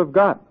business we've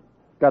got.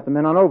 Got the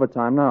men on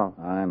overtime now.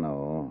 I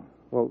know.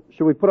 Well,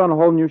 should we put on a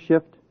whole new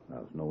shift?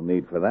 There's no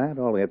need for that.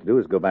 All we have to do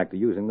is go back to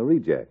using the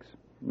rejects.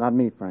 Not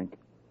me, Frank.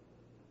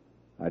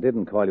 I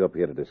didn't call you up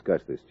here to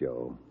discuss this,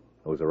 Joe.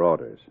 Those are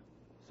orders.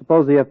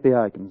 Suppose the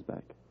FBI comes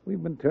back.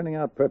 We've been turning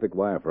out perfect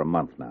wire for a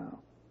month now.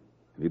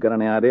 Have you got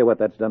any idea what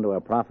that's done to our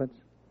profits?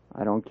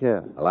 I don't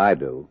care. Well, I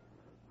do.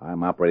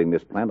 I'm operating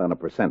this plant on a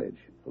percentage.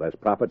 The less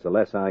profits, the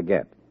less I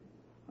get.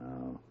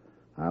 Now,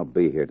 I'll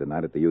be here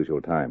tonight at the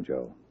usual time,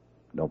 Joe.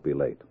 Don't be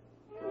late.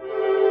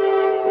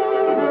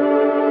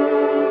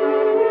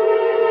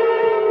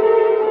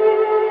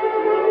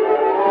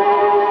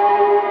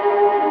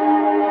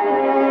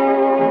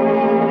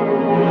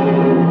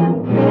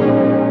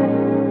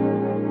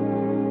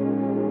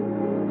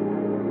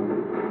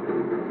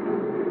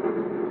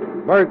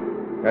 Bert.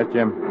 Yes,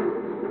 Jim?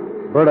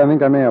 Bert, I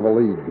think I may have a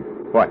lead.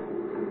 What?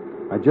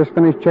 I just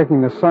finished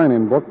checking the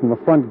sign-in book from the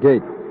front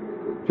gate.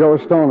 Joe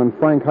Stone and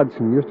Frank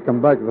Hudson used to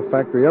come back to the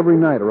factory every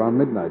night around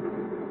midnight.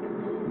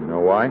 You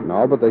know why?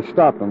 No, but they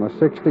stopped on the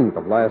 16th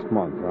of last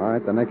month, all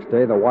right? The next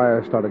day, the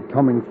wire started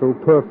coming through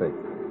perfect.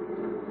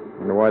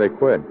 Wonder why they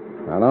quit.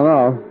 I don't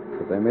know,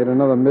 but they made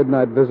another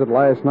midnight visit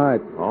last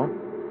night. Oh?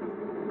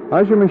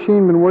 How's your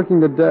machine been working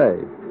today?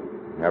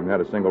 Haven't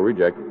had a single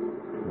reject.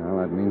 Well,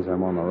 that means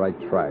I'm on the right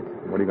track.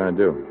 What are you going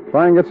to do?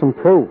 Try and get some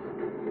proof.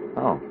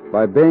 Oh.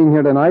 By being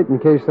here tonight in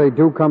case they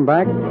do come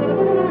back.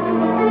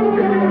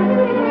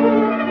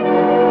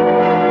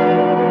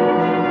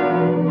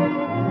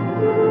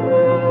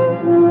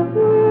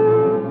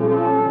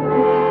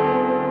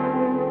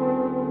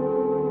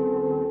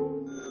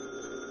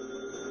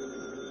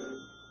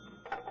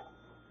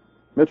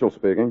 Mitchell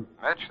speaking.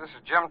 Mitch, this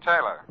is Jim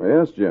Taylor.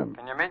 Yes, Jim.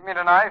 Can you meet me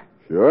tonight?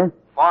 Sure.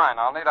 Fine.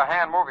 I'll need a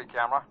hand movie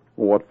camera.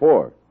 Well, what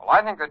for? Well,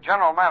 I think the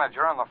general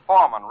manager and the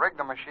foreman rigged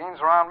the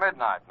machines around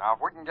midnight. Now,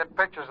 if we can get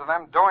pictures of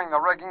them doing the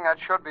rigging, that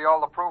should be all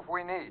the proof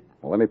we need.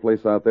 Well, any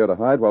place out there to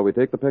hide while we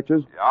take the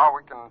pictures? Yeah,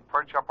 we can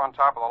perch up on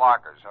top of the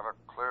lockers, have a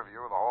clear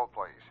view of the whole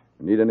place.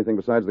 You need anything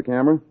besides the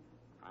camera?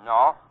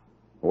 No.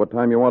 Well, what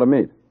time you want to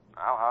meet?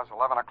 Well, how's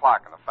 11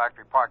 o'clock in the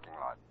factory parking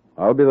lot?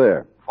 I'll be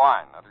there.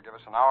 Fine. That'll give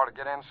us an hour to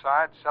get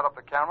inside, set up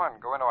the camera,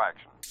 and go into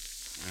action.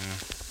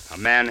 A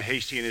man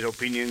hasty in his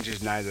opinions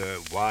is neither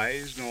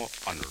wise nor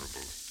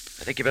honorable.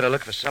 I think you better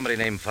look for somebody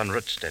named Von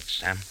Rutstedt,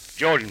 Sam.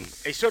 Jordan,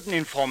 a certain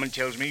informant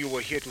tells me you were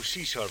here to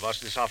see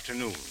Servos this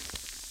afternoon.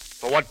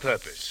 For what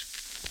purpose?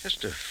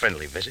 Just a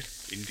friendly visit.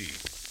 Indeed.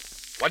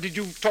 What did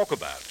you talk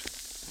about?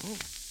 Oh,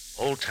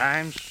 old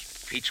times,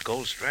 Pete's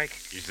gold strike.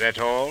 Is that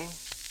all?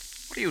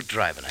 What are you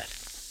driving at?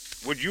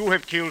 Would you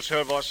have killed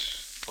Servos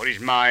for his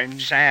mine?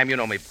 Sam, you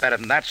know me better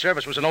than that.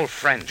 Servos was an old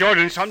friend.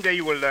 Jordan, someday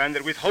you will learn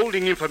that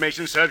withholding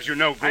information serves you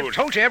no good. I've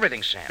told you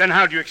everything, Sam. Then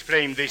how do you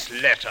explain this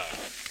letter?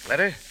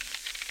 Letter?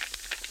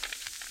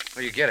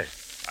 Where you get it?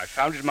 I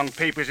found it among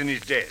papers in his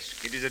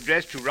desk. It is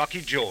addressed to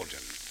Rocky Jordan.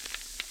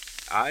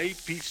 I,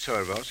 Pete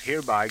Servos,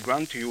 hereby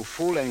grant to you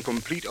full and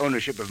complete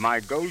ownership of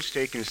my gold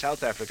stake in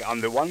South Africa on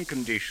the one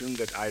condition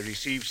that I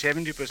receive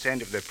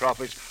 70% of the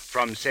profits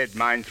from said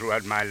mine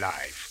throughout my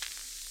life.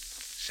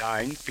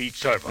 Signed, Pete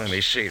Servos. Let me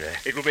see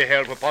that. It will be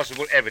held for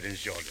possible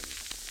evidence, Jordan.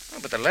 Oh,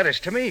 but the letter's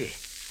to me.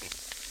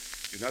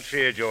 Do not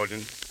fear,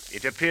 Jordan.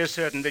 It appears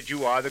certain that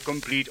you are the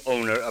complete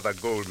owner of a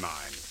gold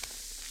mine.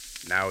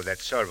 Now that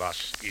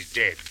Servos is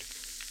dead.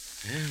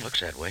 Yeah,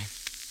 looks that way.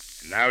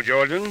 Now,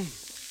 Jordan,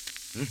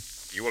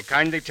 you will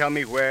kindly tell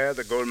me where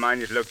the gold mine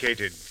is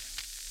located.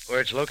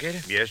 Where it's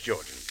located? Yes,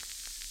 Jordan.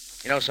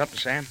 You know something,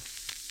 Sam?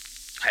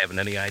 I haven't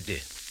any idea.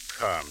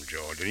 Come,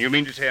 Jordan. You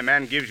mean to say a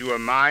man gives you a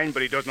mine,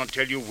 but he does not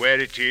tell you where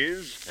it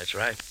is? That's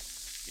right.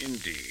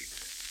 Indeed.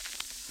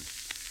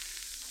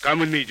 Come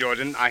with me,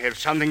 Jordan. I have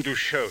something to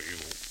show you.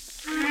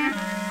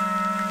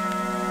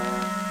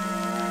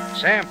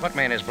 Sam put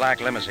me in his black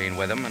limousine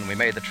with him, and we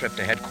made the trip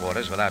to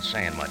headquarters without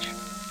saying much.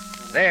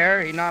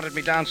 There, he nodded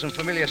me down some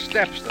familiar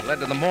steps that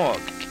led to the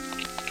morgue.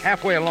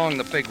 Halfway along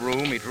the big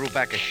room, he drew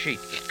back a sheet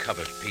that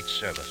covered Pete's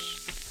Servos.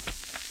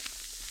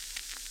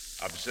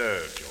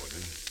 Observe,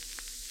 Jordan.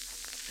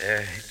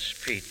 It's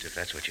Pete, if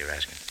that's what you're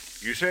asking.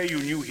 You say you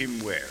knew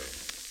him well.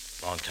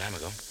 Long time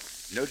ago.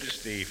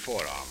 Notice the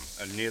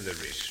forearm near the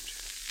wrist.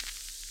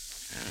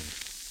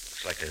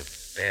 Looks like a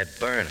bad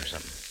burn or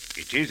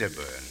something. It is a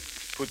burn.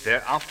 Put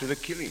there after the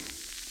killing.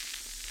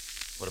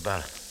 What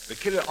about it? The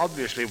killer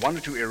obviously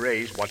wanted to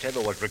erase whatever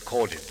was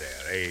recorded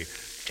there. A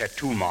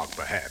tattoo mark,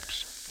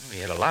 perhaps. Oh, he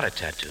had a lot of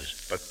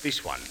tattoos. But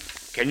this one,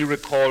 can you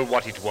recall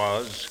what it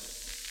was?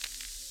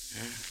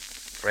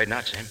 Afraid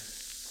not, Sam.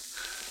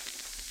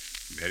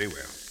 Very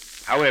well.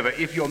 However,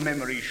 if your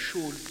memory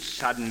should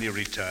suddenly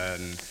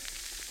return,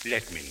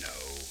 let me know.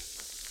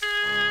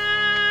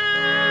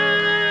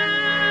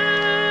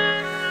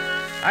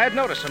 I had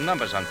noticed some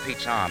numbers on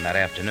Pete's arm that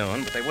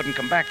afternoon, but they wouldn't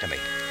come back to me.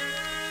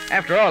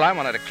 After all, I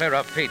wanted to clear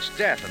up Pete's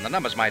death, and the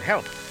numbers might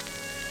help.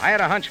 I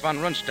had a hunch Von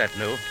Rundstedt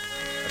knew,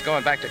 but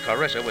going back to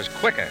Clarissa was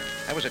quicker.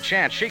 There was a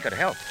chance she could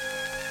help.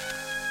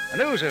 The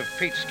news of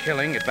Pete's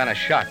killing had been a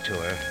shock to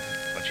her,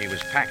 but she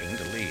was packing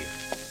to leave.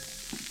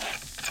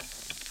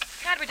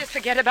 Can't we just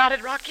forget about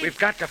it, Rocky? We've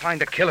got to find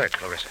the killer,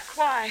 Clarissa.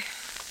 Why?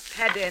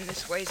 Had to end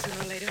this way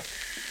sooner or later.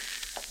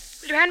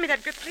 Will you hand me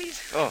that grip,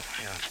 please? Oh,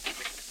 yeah.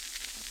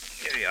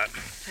 Here you are.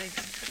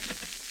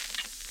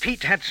 Thanks.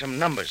 Pete had some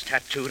numbers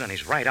tattooed on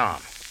his right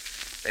arm.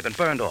 They've been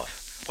burned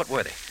off. What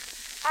were they?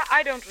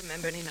 I don't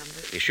remember any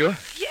numbers. You sure?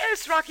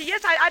 Yes, Rocky,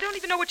 yes. I don't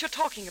even know what you're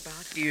talking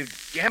about. Do you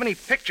have any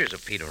pictures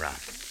of Pete around?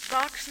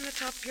 Box in the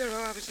top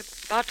bureau. I was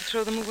about to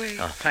throw them away.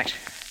 Oh, thanks.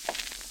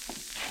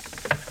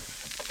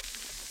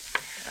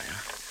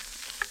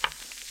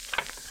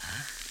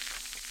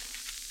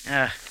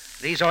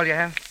 These all you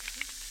have?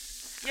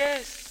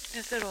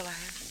 Yes, they're all I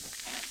have.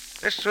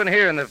 This one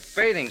here in the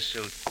bathing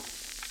suit.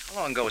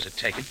 How long ago was it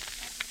taken?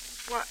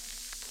 What?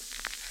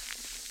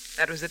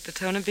 That was at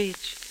Daytona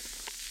Beach.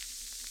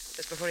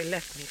 Just before he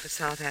left me for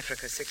South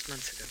Africa 6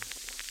 months ago.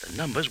 The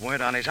numbers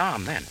weren't on his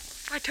arm then.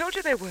 I told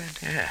you they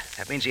weren't. Yeah,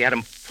 that means he had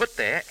them put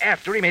there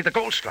after he made the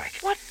gold strike.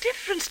 What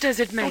difference does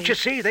it make? Don't you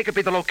see? They could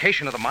be the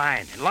location of the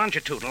mine, in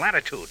longitude and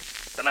latitude.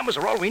 The numbers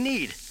are all we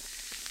need.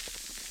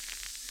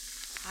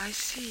 I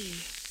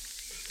see.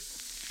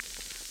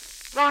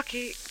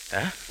 Rocky.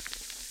 Huh?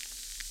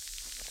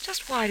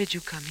 Just why did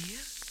you come here?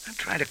 I'm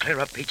trying to clear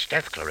up Pete's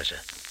death,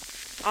 Clarissa.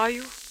 Are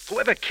you?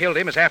 Whoever killed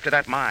him is after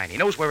that mine. He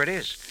knows where it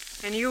is.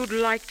 And you'd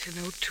like to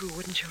know, too,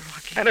 wouldn't you,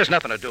 Rocky? And there's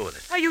nothing to do with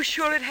it. Are you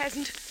sure it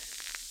hasn't?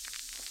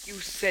 You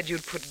said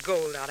you'd put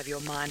gold out of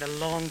your mind a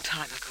long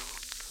time ago.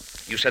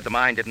 You said the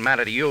mine didn't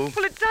matter to you.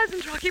 Well, it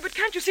doesn't, Rocky, but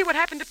can't you see what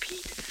happened to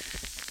Pete?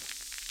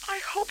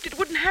 I hoped it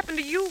wouldn't happen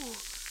to you.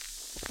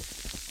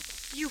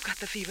 You've got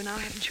the fever now,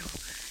 haven't you?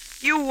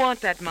 You want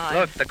that mine.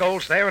 Look, the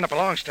gold's there and it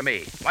belongs to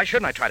me. Why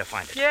shouldn't I try to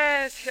find it?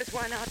 Yes,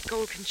 why not?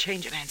 Gold can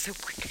change a man so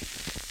quickly.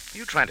 Are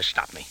you trying to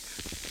stop me?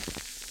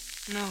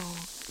 No.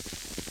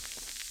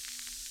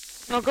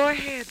 No, go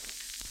ahead.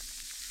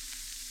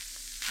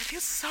 I feel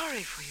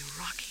sorry for you,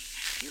 Rocky.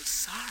 I feel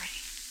sorry.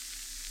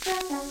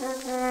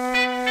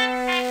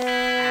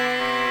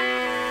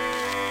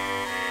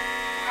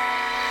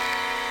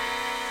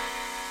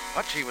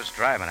 What she was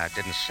driving at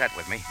didn't set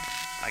with me.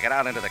 I got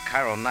out into the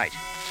Cairo night.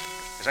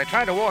 As I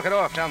tried to walk it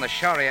off down the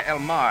Sharia El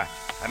Mar,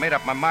 I made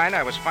up my mind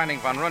I was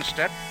finding von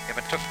Rundstedt if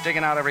it took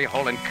digging out every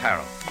hole in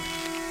Cairo.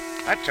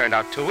 That turned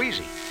out too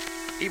easy.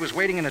 He was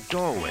waiting in a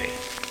doorway,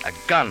 a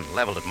gun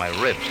leveled at my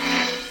ribs.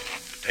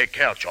 Take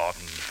care,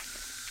 Jordan.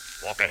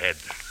 Walk ahead.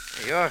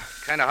 You're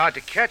kind of hard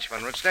to catch, von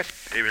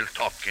Rundstedt. We will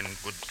talk in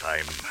good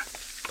time.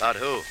 About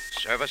who?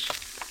 Service?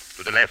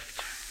 To the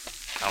left,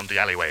 down the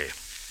alleyway.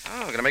 Oh,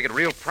 we're going to make it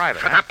real private.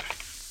 Shut up.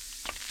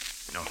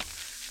 No.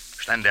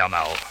 Stand there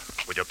now,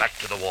 with your back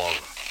to the wall.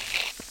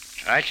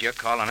 Right, your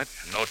call on it.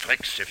 No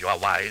tricks if you are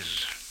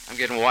wise. I'm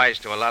getting wise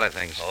to a lot of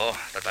things. Oh,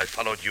 that I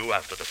followed you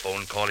after the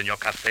phone call in your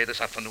cafe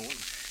this afternoon?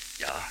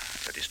 Yeah,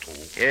 that is true.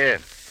 Yeah,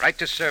 right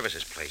to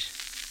Service's place.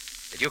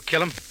 Did you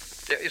kill him?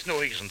 There is no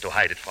reason to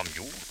hide it from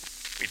you.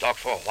 We talked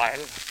for a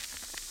while,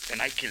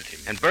 then I killed him.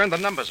 And burned the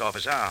numbers off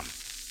his arm.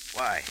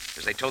 Why?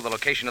 Because they told the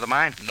location of the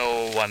mine?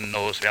 No one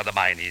knows where the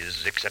mine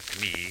is except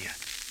me.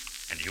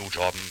 And you,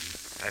 Jordan.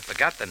 I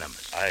forgot the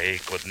numbers. I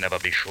could never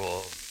be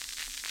sure.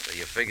 So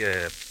you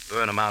figure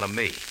burn them out of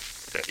me?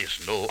 There is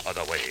no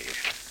other way.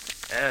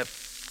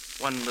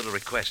 One little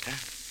request, huh?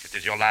 It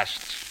is your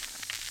last.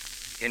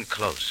 In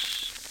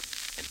close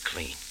and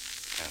clean.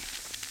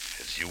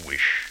 As you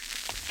wish.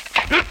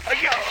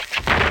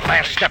 The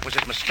last step was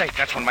his mistake.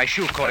 That's when my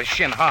shoe caught his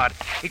shin hard.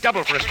 He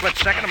doubled for a split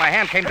second, and my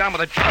hand came down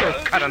with a drill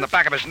cut on the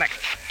back of his neck.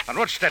 And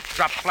Rundstedt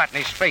dropped flat in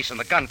his face, and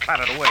the gun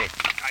clattered away.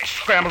 I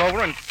scrambled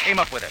over and came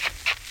up with it.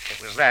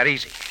 It was that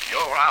easy.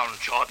 You're round,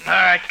 Jordan. All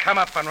right, come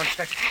up, Von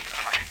Rundstedt.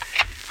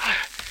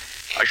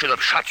 I should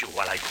have shot you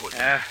while I could.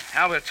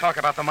 Now we'll talk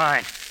about the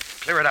mine.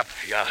 Clear it up.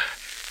 Yeah,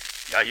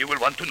 you will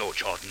want to know,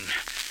 Jordan.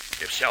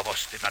 If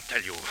Servos did not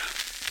tell you,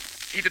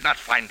 he did not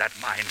find that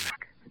mine.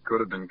 He could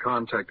have been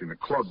contacting the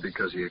club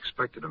because he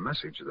expected a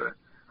message there.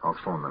 I'll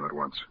phone them at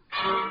once.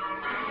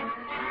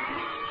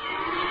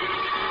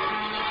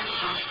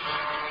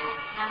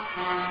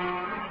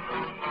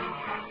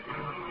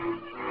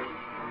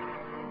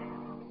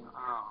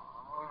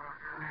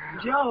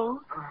 Joe,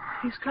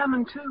 he's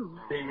coming too.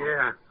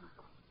 Yeah.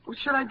 Well,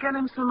 should I get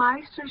him some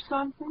ice or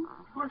something?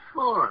 What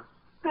for?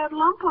 That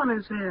lump on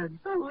his head.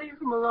 Well, leave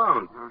him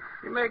alone.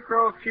 He may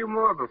grow a few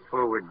more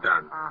before we're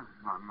done.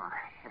 My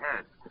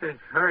head. It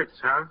hurts,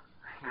 huh?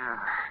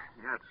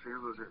 Yeah, it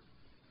feels it.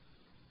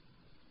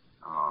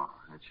 Oh,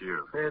 it's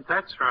you. Yeah,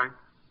 that's right.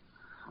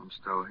 I'm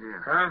still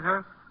here.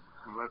 Uh-huh.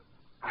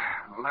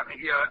 Let me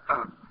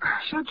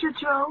Should you,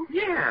 Joe?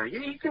 Yeah,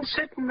 you can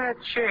sit in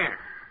that chair.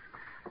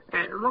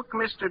 Look,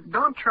 mister,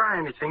 don't try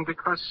anything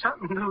because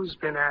something new's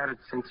been added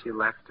since you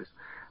left us.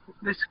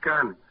 This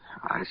gun.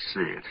 I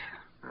see it.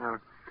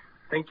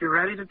 Think you're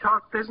ready to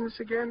talk business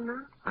again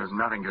now? There's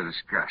nothing to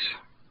discuss.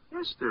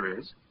 Yes, there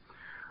is.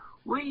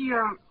 We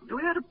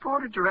had a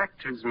board of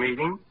directors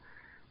meeting.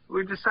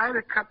 We decided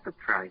to cut the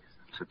price.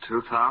 To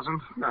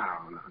 2,000?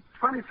 No,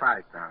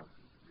 25,000.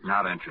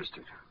 Not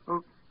interested.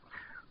 Well,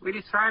 we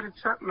decided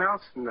something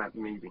else in that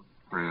meeting.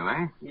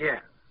 Really? Yeah.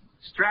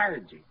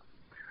 Strategy.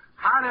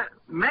 How to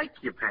make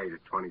you pay the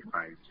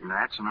 25,000.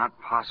 That's not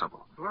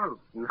possible. Well,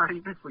 not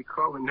even if we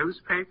called the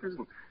newspapers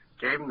and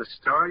gave them the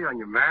story on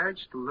your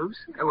marriage to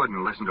Lucy? I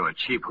wouldn't listen to a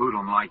cheap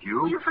hoodlum like you.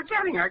 Well, you're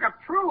forgetting. I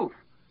got proof.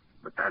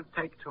 But that'd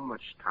take too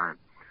much time.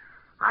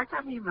 I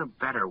got an even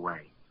better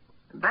way.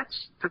 And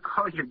that's to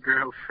call your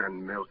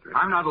girlfriend, Mildred.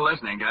 I'm not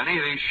listening to any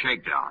of these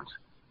shakedowns.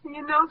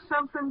 You know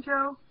something,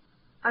 Joe?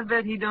 I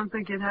bet he don't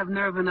think you'd have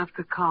nerve enough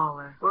to call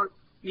her. Well,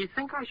 you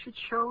think I should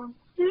show him?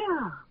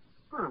 Yeah.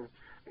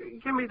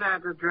 Give me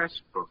that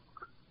address book.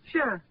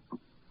 Sure.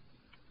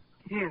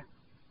 Here.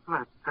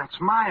 That's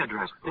my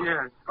address book.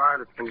 Yeah,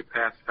 borrowed it when you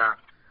passed out.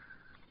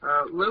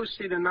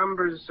 Lucy, the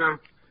number's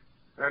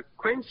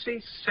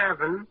Quincy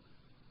 7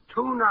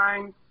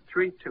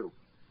 2932.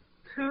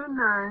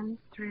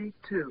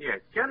 2932. Yeah,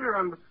 get her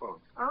on the phone.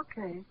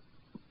 Okay.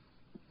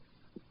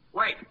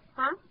 Wait.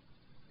 Huh?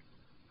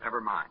 Never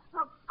mind.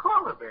 Oh,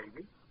 call her,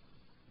 baby.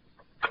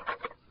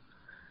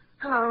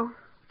 Hello.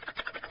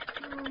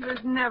 Oh,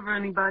 there's never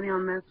anybody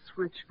on that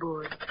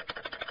switchboard.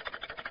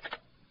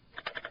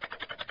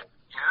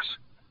 Yes?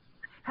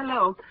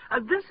 Hello.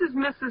 This is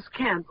Mrs.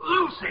 Kent.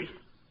 Lucy!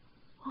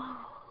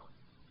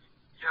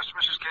 Yes,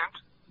 Mrs. Kent?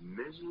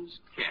 Mrs.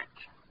 Kent.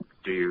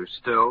 Do you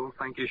still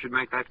think you should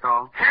make that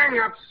call? Hang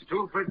up,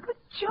 stupid. But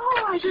Joe,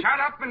 I just... Shut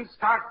up and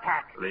start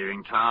packing.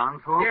 Leaving town,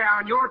 folks? Yeah,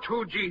 on your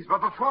 2 G's.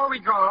 But before we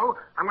go,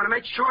 I'm going to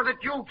make sure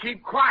that you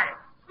keep quiet.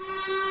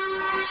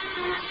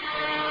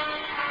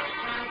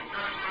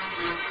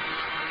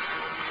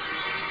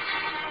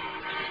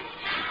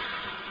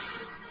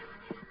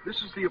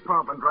 This is the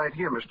apartment right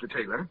here, Mr.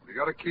 Taylor. You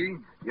got a key?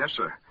 Yes,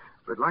 sir.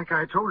 But like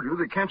I told you,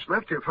 the Kents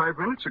left here 5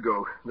 minutes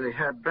ago. They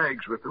had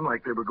bags with them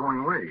like they were going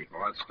away.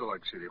 Oh, I'd still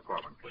like to see the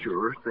apartment, please.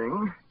 Sure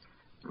thing.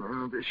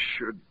 This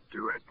should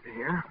do it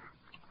here.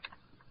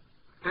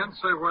 Can't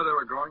say where they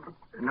were going?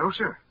 No,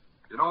 sir.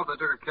 You know if they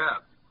took a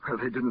cab? Well,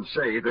 they didn't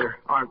say. There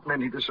aren't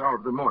many this hour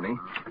of the morning.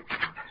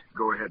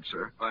 Go ahead,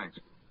 sir. Thanks.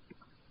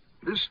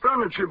 This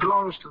furniture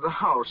belongs to the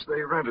house.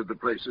 They rented the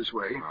place this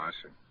way. Oh, I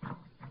see.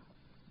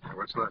 Hey,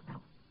 what's that?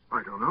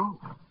 I don't know.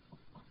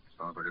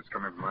 Sounds like it's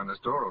coming from behind this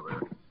door over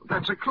there.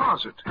 That's a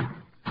closet.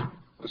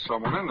 There's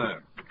someone in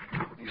there.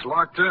 He's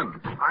locked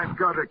in. I've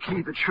got a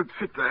key that should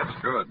fit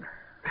that. Good.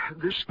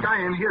 This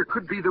guy in here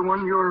could be the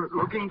one you're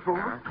looking for.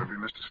 Yeah, could be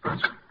Mr.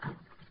 Spencer.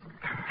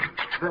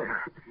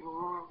 There.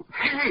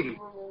 Hey,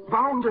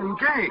 bound and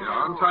gagged.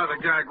 Yeah, untie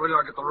the gag, will you?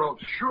 I'll get the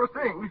ropes. Sure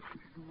thing.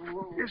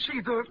 Is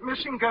he the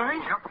missing guy?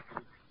 Yep.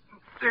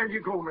 There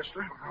you go,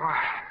 mister.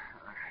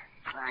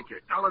 Thank you.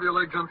 I'll have your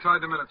legs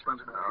untied in a minute,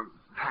 Spencer.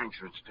 Thanks,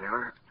 Mr.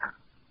 Taylor.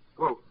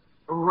 Whoa.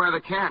 Where are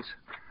the cans?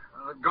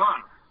 They're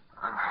gone.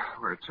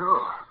 Where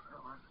to?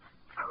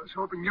 I was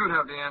hoping you'd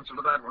have the answer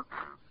to that one.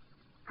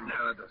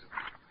 Yeah, that does it.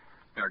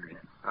 Here, give me.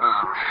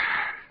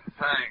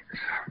 Thanks.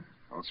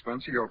 Well,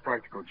 Spencer, your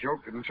practical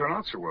joke didn't turn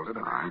out so well, did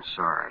it? I'm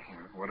sorry.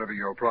 Whatever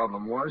your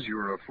problem was, you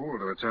were a fool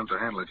to attempt to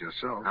handle it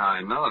yourself.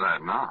 I know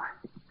that now.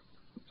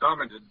 Tell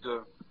me, did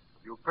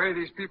you pay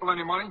these people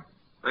any money?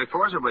 They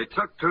forcibly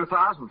took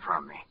 $2,000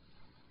 from me.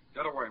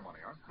 Getaway money,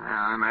 huh?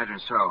 Yeah, I imagine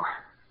so.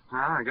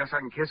 Well, I guess I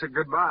can kiss it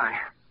goodbye.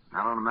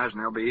 I don't imagine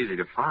they'll be easy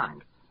to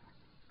find.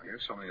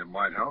 Here's something that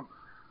might help.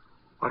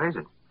 What is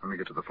it? Let me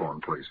get to the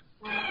phone, please.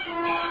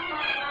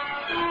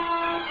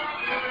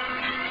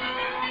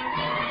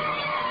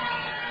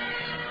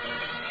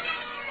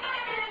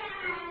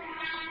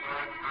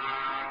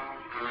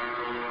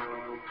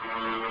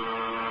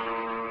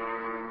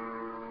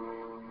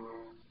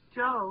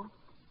 Joe?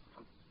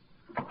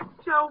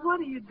 Joe, what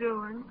are you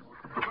doing?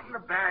 Putting the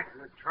bags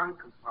in the trunk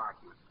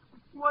compartment.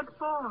 What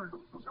for?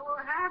 So we'll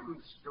have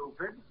them,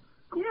 stupid.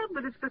 Yeah,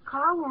 but if the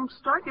car won't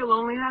start, you'll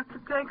only have to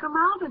take them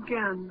out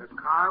again. The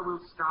car will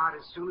start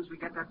as soon as we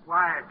get that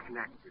wire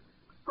connected.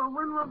 Well,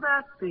 when will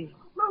that be?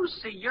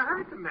 Lucy, you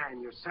heard the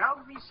man yourself.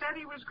 He said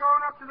he was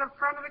going up to the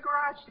front of the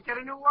garage to get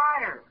a new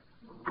wire.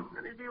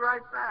 And he'd be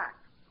right back.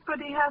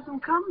 But he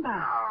hasn't come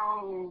back.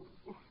 Oh.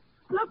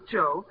 Look,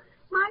 Joe,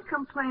 my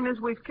complaint is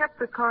we've kept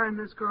the car in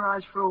this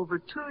garage for over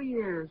 2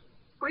 years.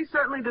 We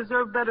certainly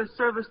deserve better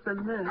service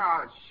than this.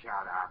 Oh,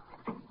 shut up.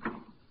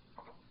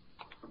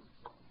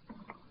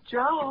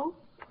 Joe?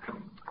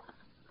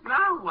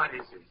 Now what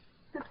is it?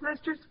 It's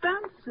Mr.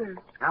 Spencer.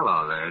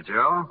 Hello there,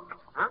 Joe.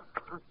 Huh?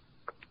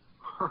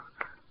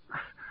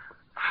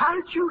 How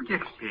did you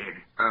get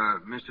here?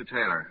 Mr.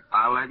 Taylor,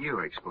 I'll let you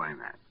explain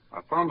that.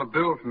 I found a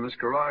bill from this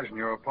garage in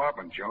your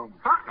apartment, Joe.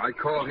 Huh? I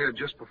called here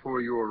just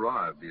before you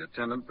arrived. The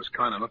attendant was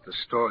kind enough to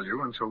stall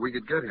you until we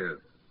could get here.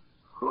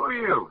 Who are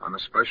you? I'm a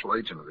special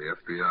agent of the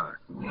FBI.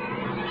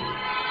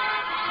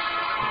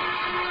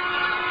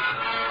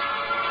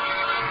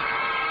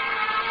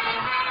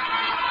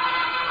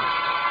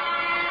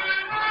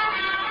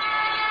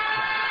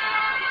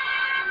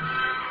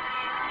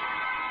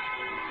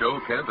 Joe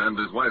Kent and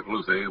his wife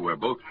Lucy were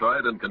both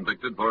tried and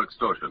convicted for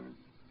extortion.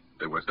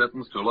 They were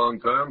sentenced to long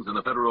terms in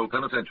a federal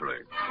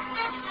penitentiary.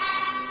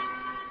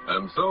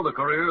 And so the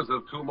careers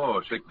of two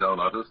more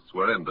shakedown artists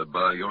were ended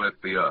by your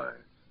FBI.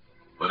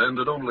 But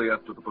ended only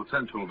after the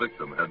potential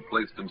victim had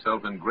placed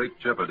himself in great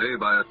jeopardy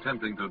by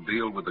attempting to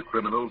deal with the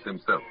criminals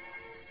himself.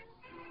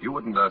 You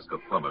wouldn't ask a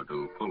plumber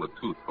to pull a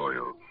tooth for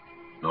you,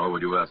 nor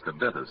would you ask a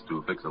dentist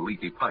to fix a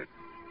leaky pipe.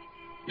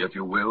 Yet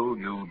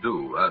you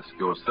do ask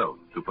yourself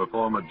to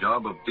perform a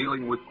job of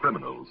dealing with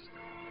criminals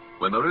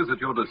when there is at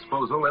your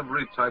disposal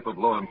every type of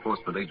law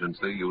enforcement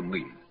agency you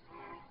need.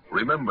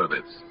 Remember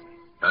this,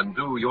 and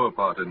do your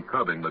part in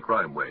curbing the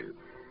crime wave.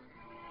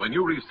 When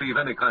you receive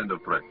any kind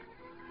of threat,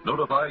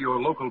 notify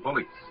your local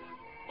police,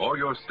 or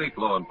your state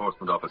law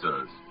enforcement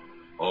officers,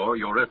 or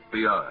your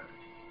FBI.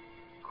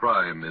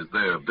 Crime is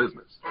their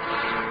business.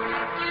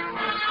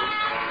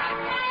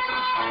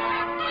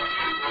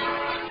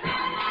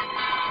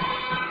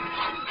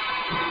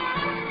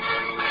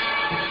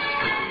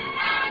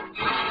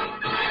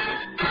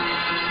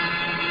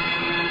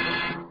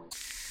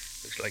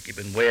 Looks like you've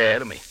been way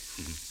ahead of me.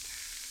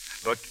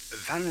 But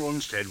Van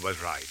Ronstedt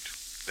was right.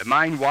 The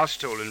mine was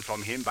stolen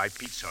from him by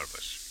Pete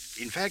Service.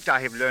 In fact,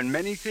 I have learned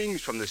many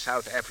things from the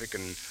South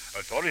African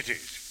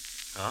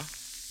authorities. Huh?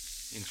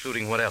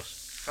 Including what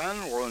else? Van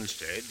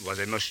Ronstedt was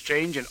a most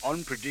strange and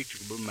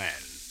unpredictable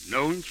man,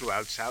 known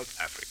throughout South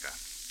Africa.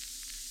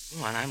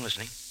 Go on, I'm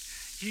listening.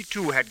 He,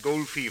 too, had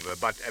gold fever,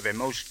 but of a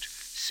most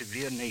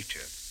severe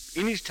nature.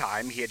 In his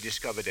time, he had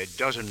discovered a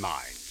dozen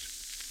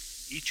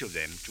mines, each of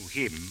them, to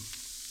him,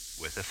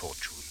 worth a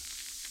fortune.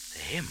 To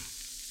him?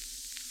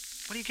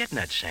 What are you getting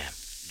at, Sam?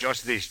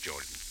 Just this,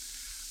 Jordan.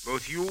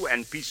 Both you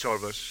and Pete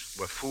Service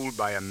were fooled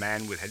by a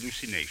man with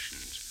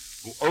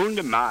hallucinations who owned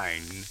a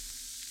mine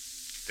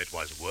that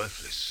was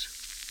worthless.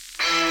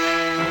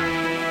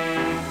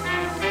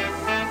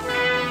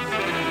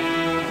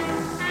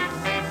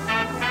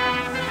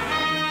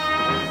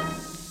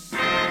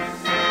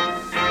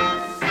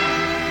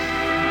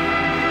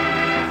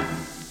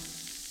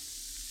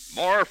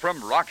 More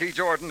from Rocky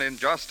Jordan in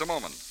just a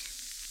moment.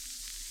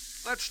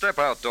 Let's step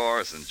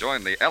outdoors and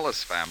join the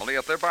Ellis family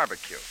at their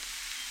barbecue.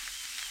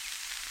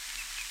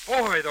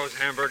 Boy, those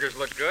hamburgers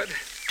look good.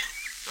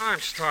 I'm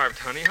starved,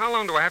 honey. How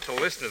long do I have to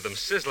listen to them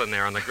sizzling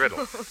there on the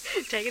griddle?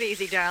 Take it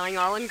easy, darling.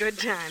 All in good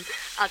time.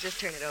 I'll just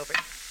turn it over.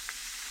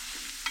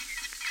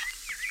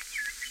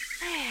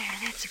 There,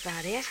 that's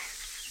about it.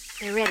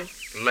 They're ready.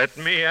 Let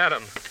me at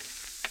 'em.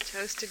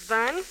 Toasted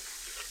bun.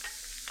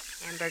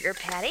 Hamburger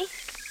patty.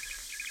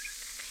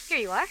 Here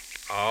you are.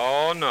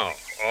 Oh, no.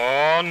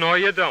 Oh, no,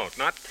 you don't.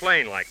 Not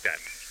plain like that.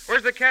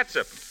 Where's the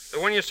catsup? The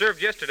one you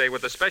served yesterday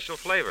with the special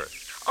flavor.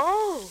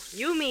 Oh,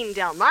 you mean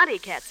Del Monte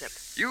catsup.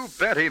 You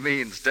bet he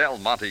means Del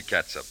Monte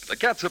catsup. The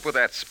catsup with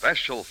that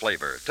special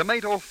flavor.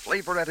 Tomato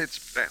flavor at its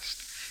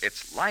best.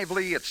 It's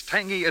lively, it's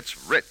tangy, it's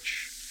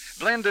rich.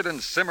 Blended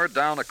and simmered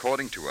down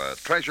according to a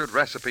treasured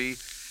recipe,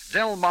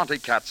 Del Monte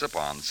catsup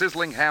on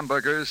sizzling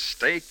hamburgers,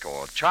 steak,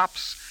 or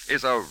chops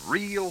is a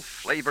real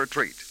flavor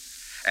treat.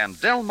 And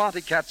Del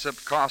Monte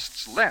catsup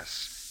costs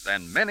less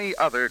than many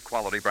other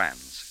quality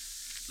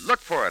brands.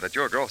 Look for it at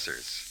your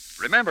grocer's.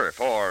 Remember,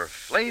 for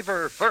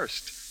flavor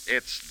first,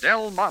 it's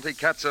Del Monte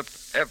catsup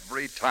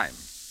every time.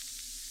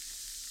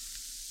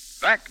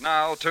 Back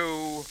now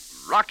to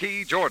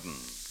Rocky Jordan.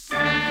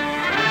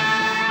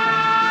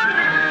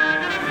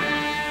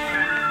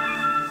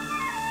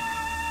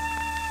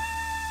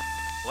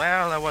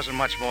 Well, there wasn't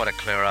much more to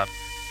clear up.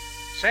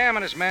 Sam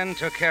and his men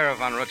took care of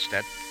Von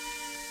Rundstedt,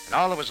 and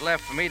all that was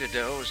left for me to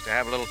do was to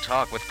have a little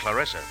talk with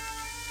Clarissa.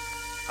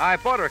 I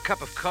bought her a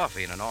cup of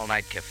coffee in an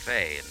all-night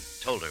cafe and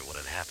told her what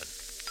had happened.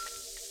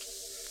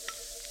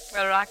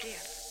 Well, Rocky,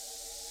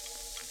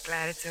 I'm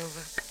glad it's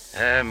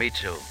over. Me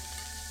too.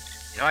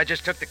 You know, I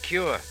just took the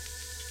cure.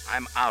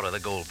 I'm out of the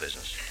gold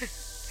business.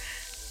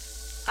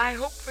 I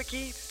hope for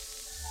Keith.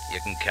 You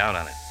can count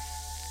on it.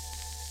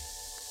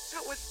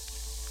 So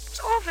it's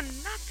all for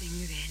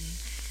nothing, then.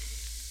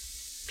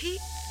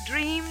 Pete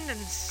dreamed and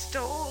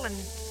stole and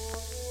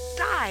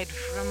died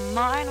for a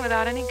mine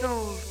without any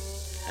gold.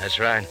 That's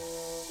right.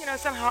 You know,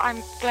 somehow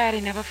I'm glad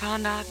he never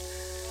found out.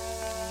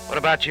 What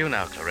about you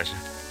now, Clarissa?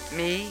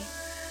 Me?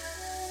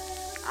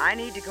 I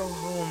need to go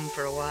home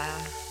for a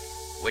while.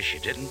 Wish you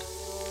didn't.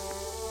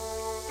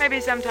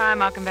 Maybe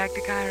sometime I'll come back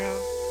to Cairo.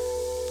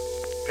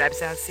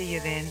 Perhaps I'll see you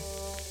then.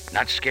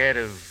 Not scared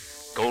of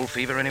gold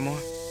fever anymore?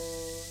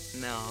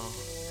 No.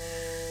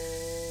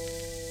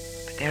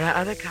 But there are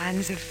other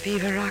kinds of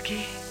fever,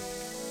 Rocky.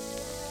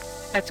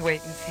 Let's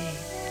wait and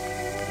see.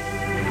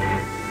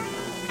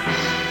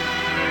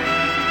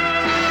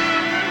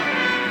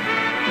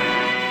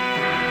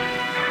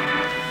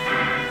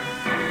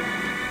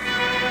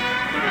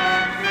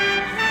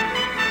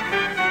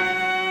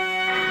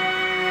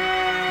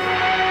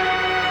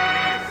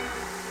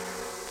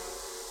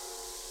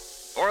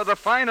 For the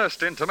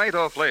finest in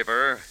tomato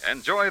flavor,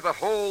 enjoy the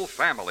whole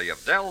family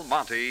of Del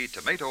Monte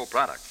tomato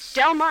products.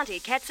 Del Monte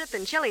ketchup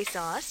and chili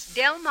sauce.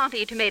 Del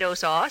Monte tomato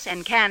sauce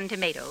and canned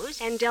tomatoes.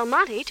 And Del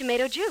Monte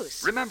tomato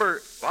juice.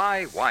 Remember,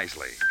 buy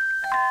wisely.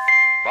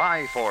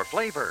 Buy for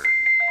flavor.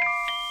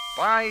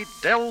 Buy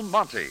Del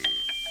Monte.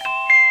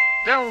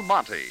 Del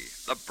Monte,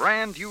 the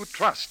brand you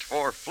trust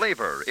for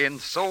flavor in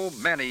so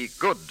many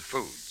good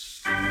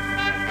foods.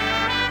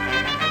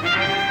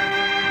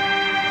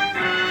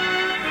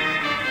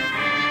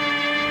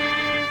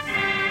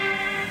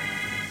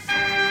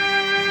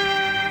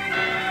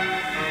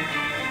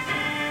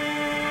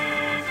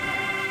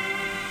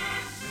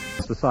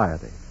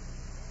 Society.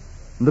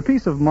 The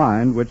peace of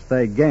mind which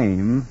they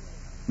gain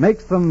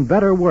makes them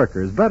better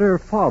workers, better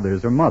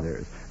fathers or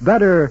mothers,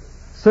 better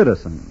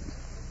citizens.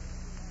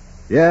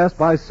 Yes,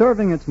 by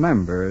serving its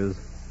members,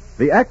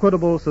 the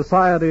Equitable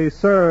Society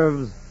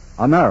serves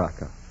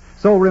America.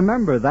 So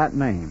remember that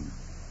name,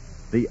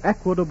 the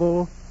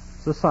Equitable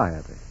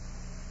Society,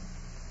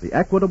 the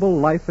Equitable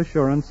Life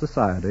Assurance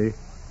Society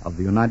of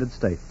the United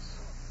States.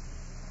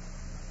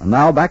 And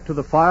now back to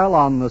the file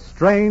on the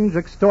strange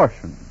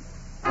extortion.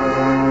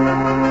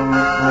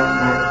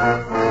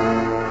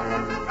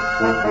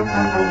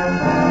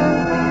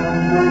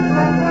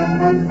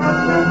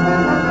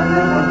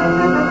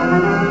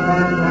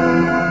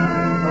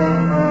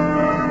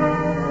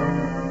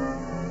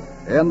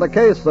 In the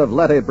case of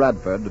Letty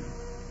Bradford,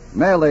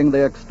 mailing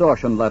the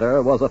extortion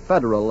letter was a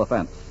federal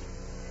offense.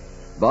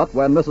 But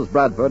when Mrs.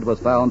 Bradford was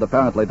found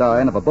apparently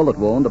dying of a bullet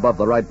wound above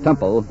the right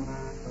temple,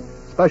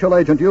 Special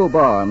Agent Hugh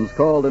Barnes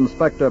called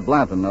Inspector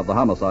Blanton of the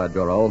Homicide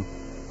Bureau,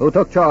 who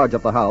took charge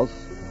of the house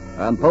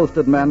and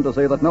posted men to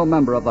see that no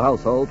member of the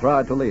household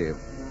tried to leave.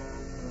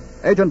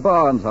 Agent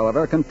Barnes,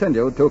 however,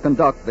 continued to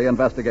conduct the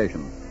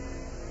investigation.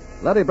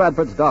 Letty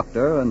Bradford's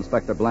doctor,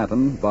 Inspector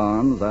Blanton,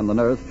 Barnes, and the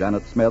nurse,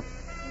 Janet Smith,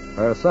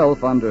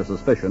 herself under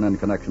suspicion in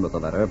connection with the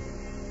letter,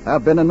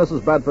 have been in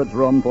Mrs. Bradford's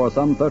room for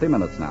some 30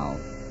 minutes now.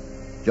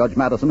 Judge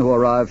Madison, who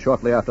arrived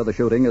shortly after the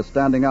shooting, is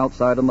standing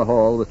outside in the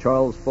hall with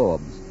Charles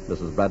Forbes,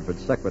 Mrs.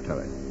 Bradford's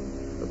secretary.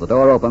 As the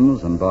door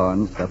opens and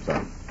Barnes steps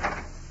out.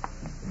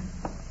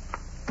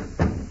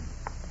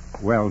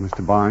 Well,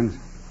 Mr. Barnes,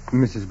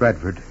 Mrs.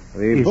 Bradford.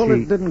 The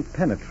bullet didn't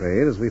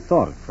penetrate as we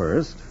thought at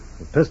first.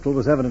 The pistol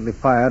was evidently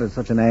fired at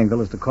such an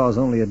angle as to cause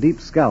only a deep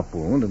scalp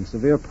wound and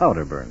severe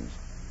powder burns.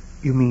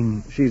 You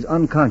mean... She's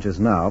unconscious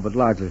now, but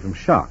largely from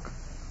shock.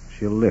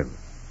 She'll live.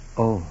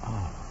 Oh.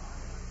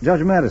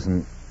 Judge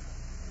Madison,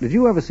 did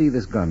you ever see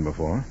this gun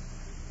before?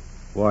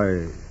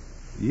 Why,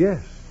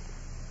 yes.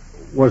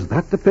 Was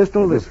that the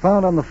pistol? It was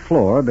found on the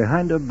floor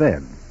behind her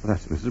bed.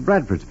 That's Mrs.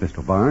 Bradford's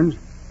pistol, Barnes.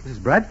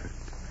 Mrs. Bradford?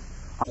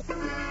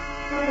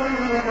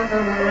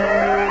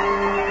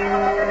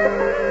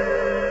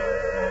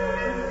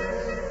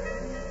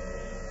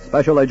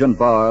 Special Agent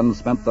Barnes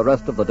spent the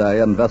rest of the day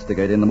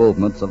investigating the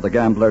movements of the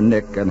gambler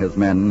Nick and his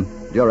men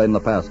during the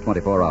past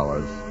 24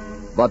 hours,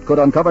 but could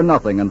uncover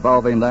nothing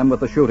involving them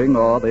with the shooting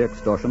or the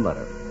extortion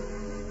letter.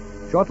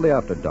 Shortly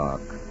after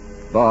dark,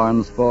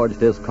 Barnes forged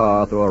his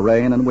car through a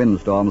rain and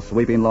windstorm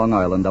sweeping Long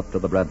Island up to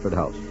the Bradford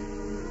house.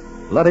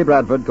 Letty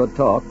Bradford could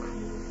talk,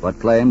 but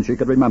claimed she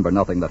could remember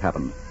nothing that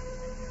happened.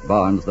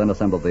 Barnes then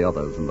assembled the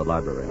others in the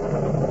library.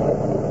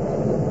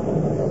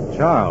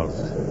 Charles.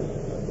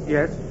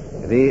 Yes?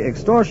 The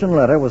extortion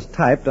letter was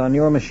typed on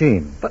your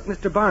machine. But,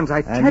 Mr. Barnes,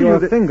 I tell and you your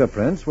that...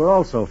 fingerprints were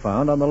also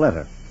found on the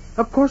letter.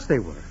 Of course they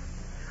were.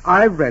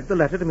 I read the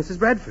letter to Mrs.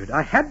 Bradford.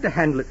 I had to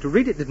handle it to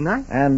read it, didn't I? And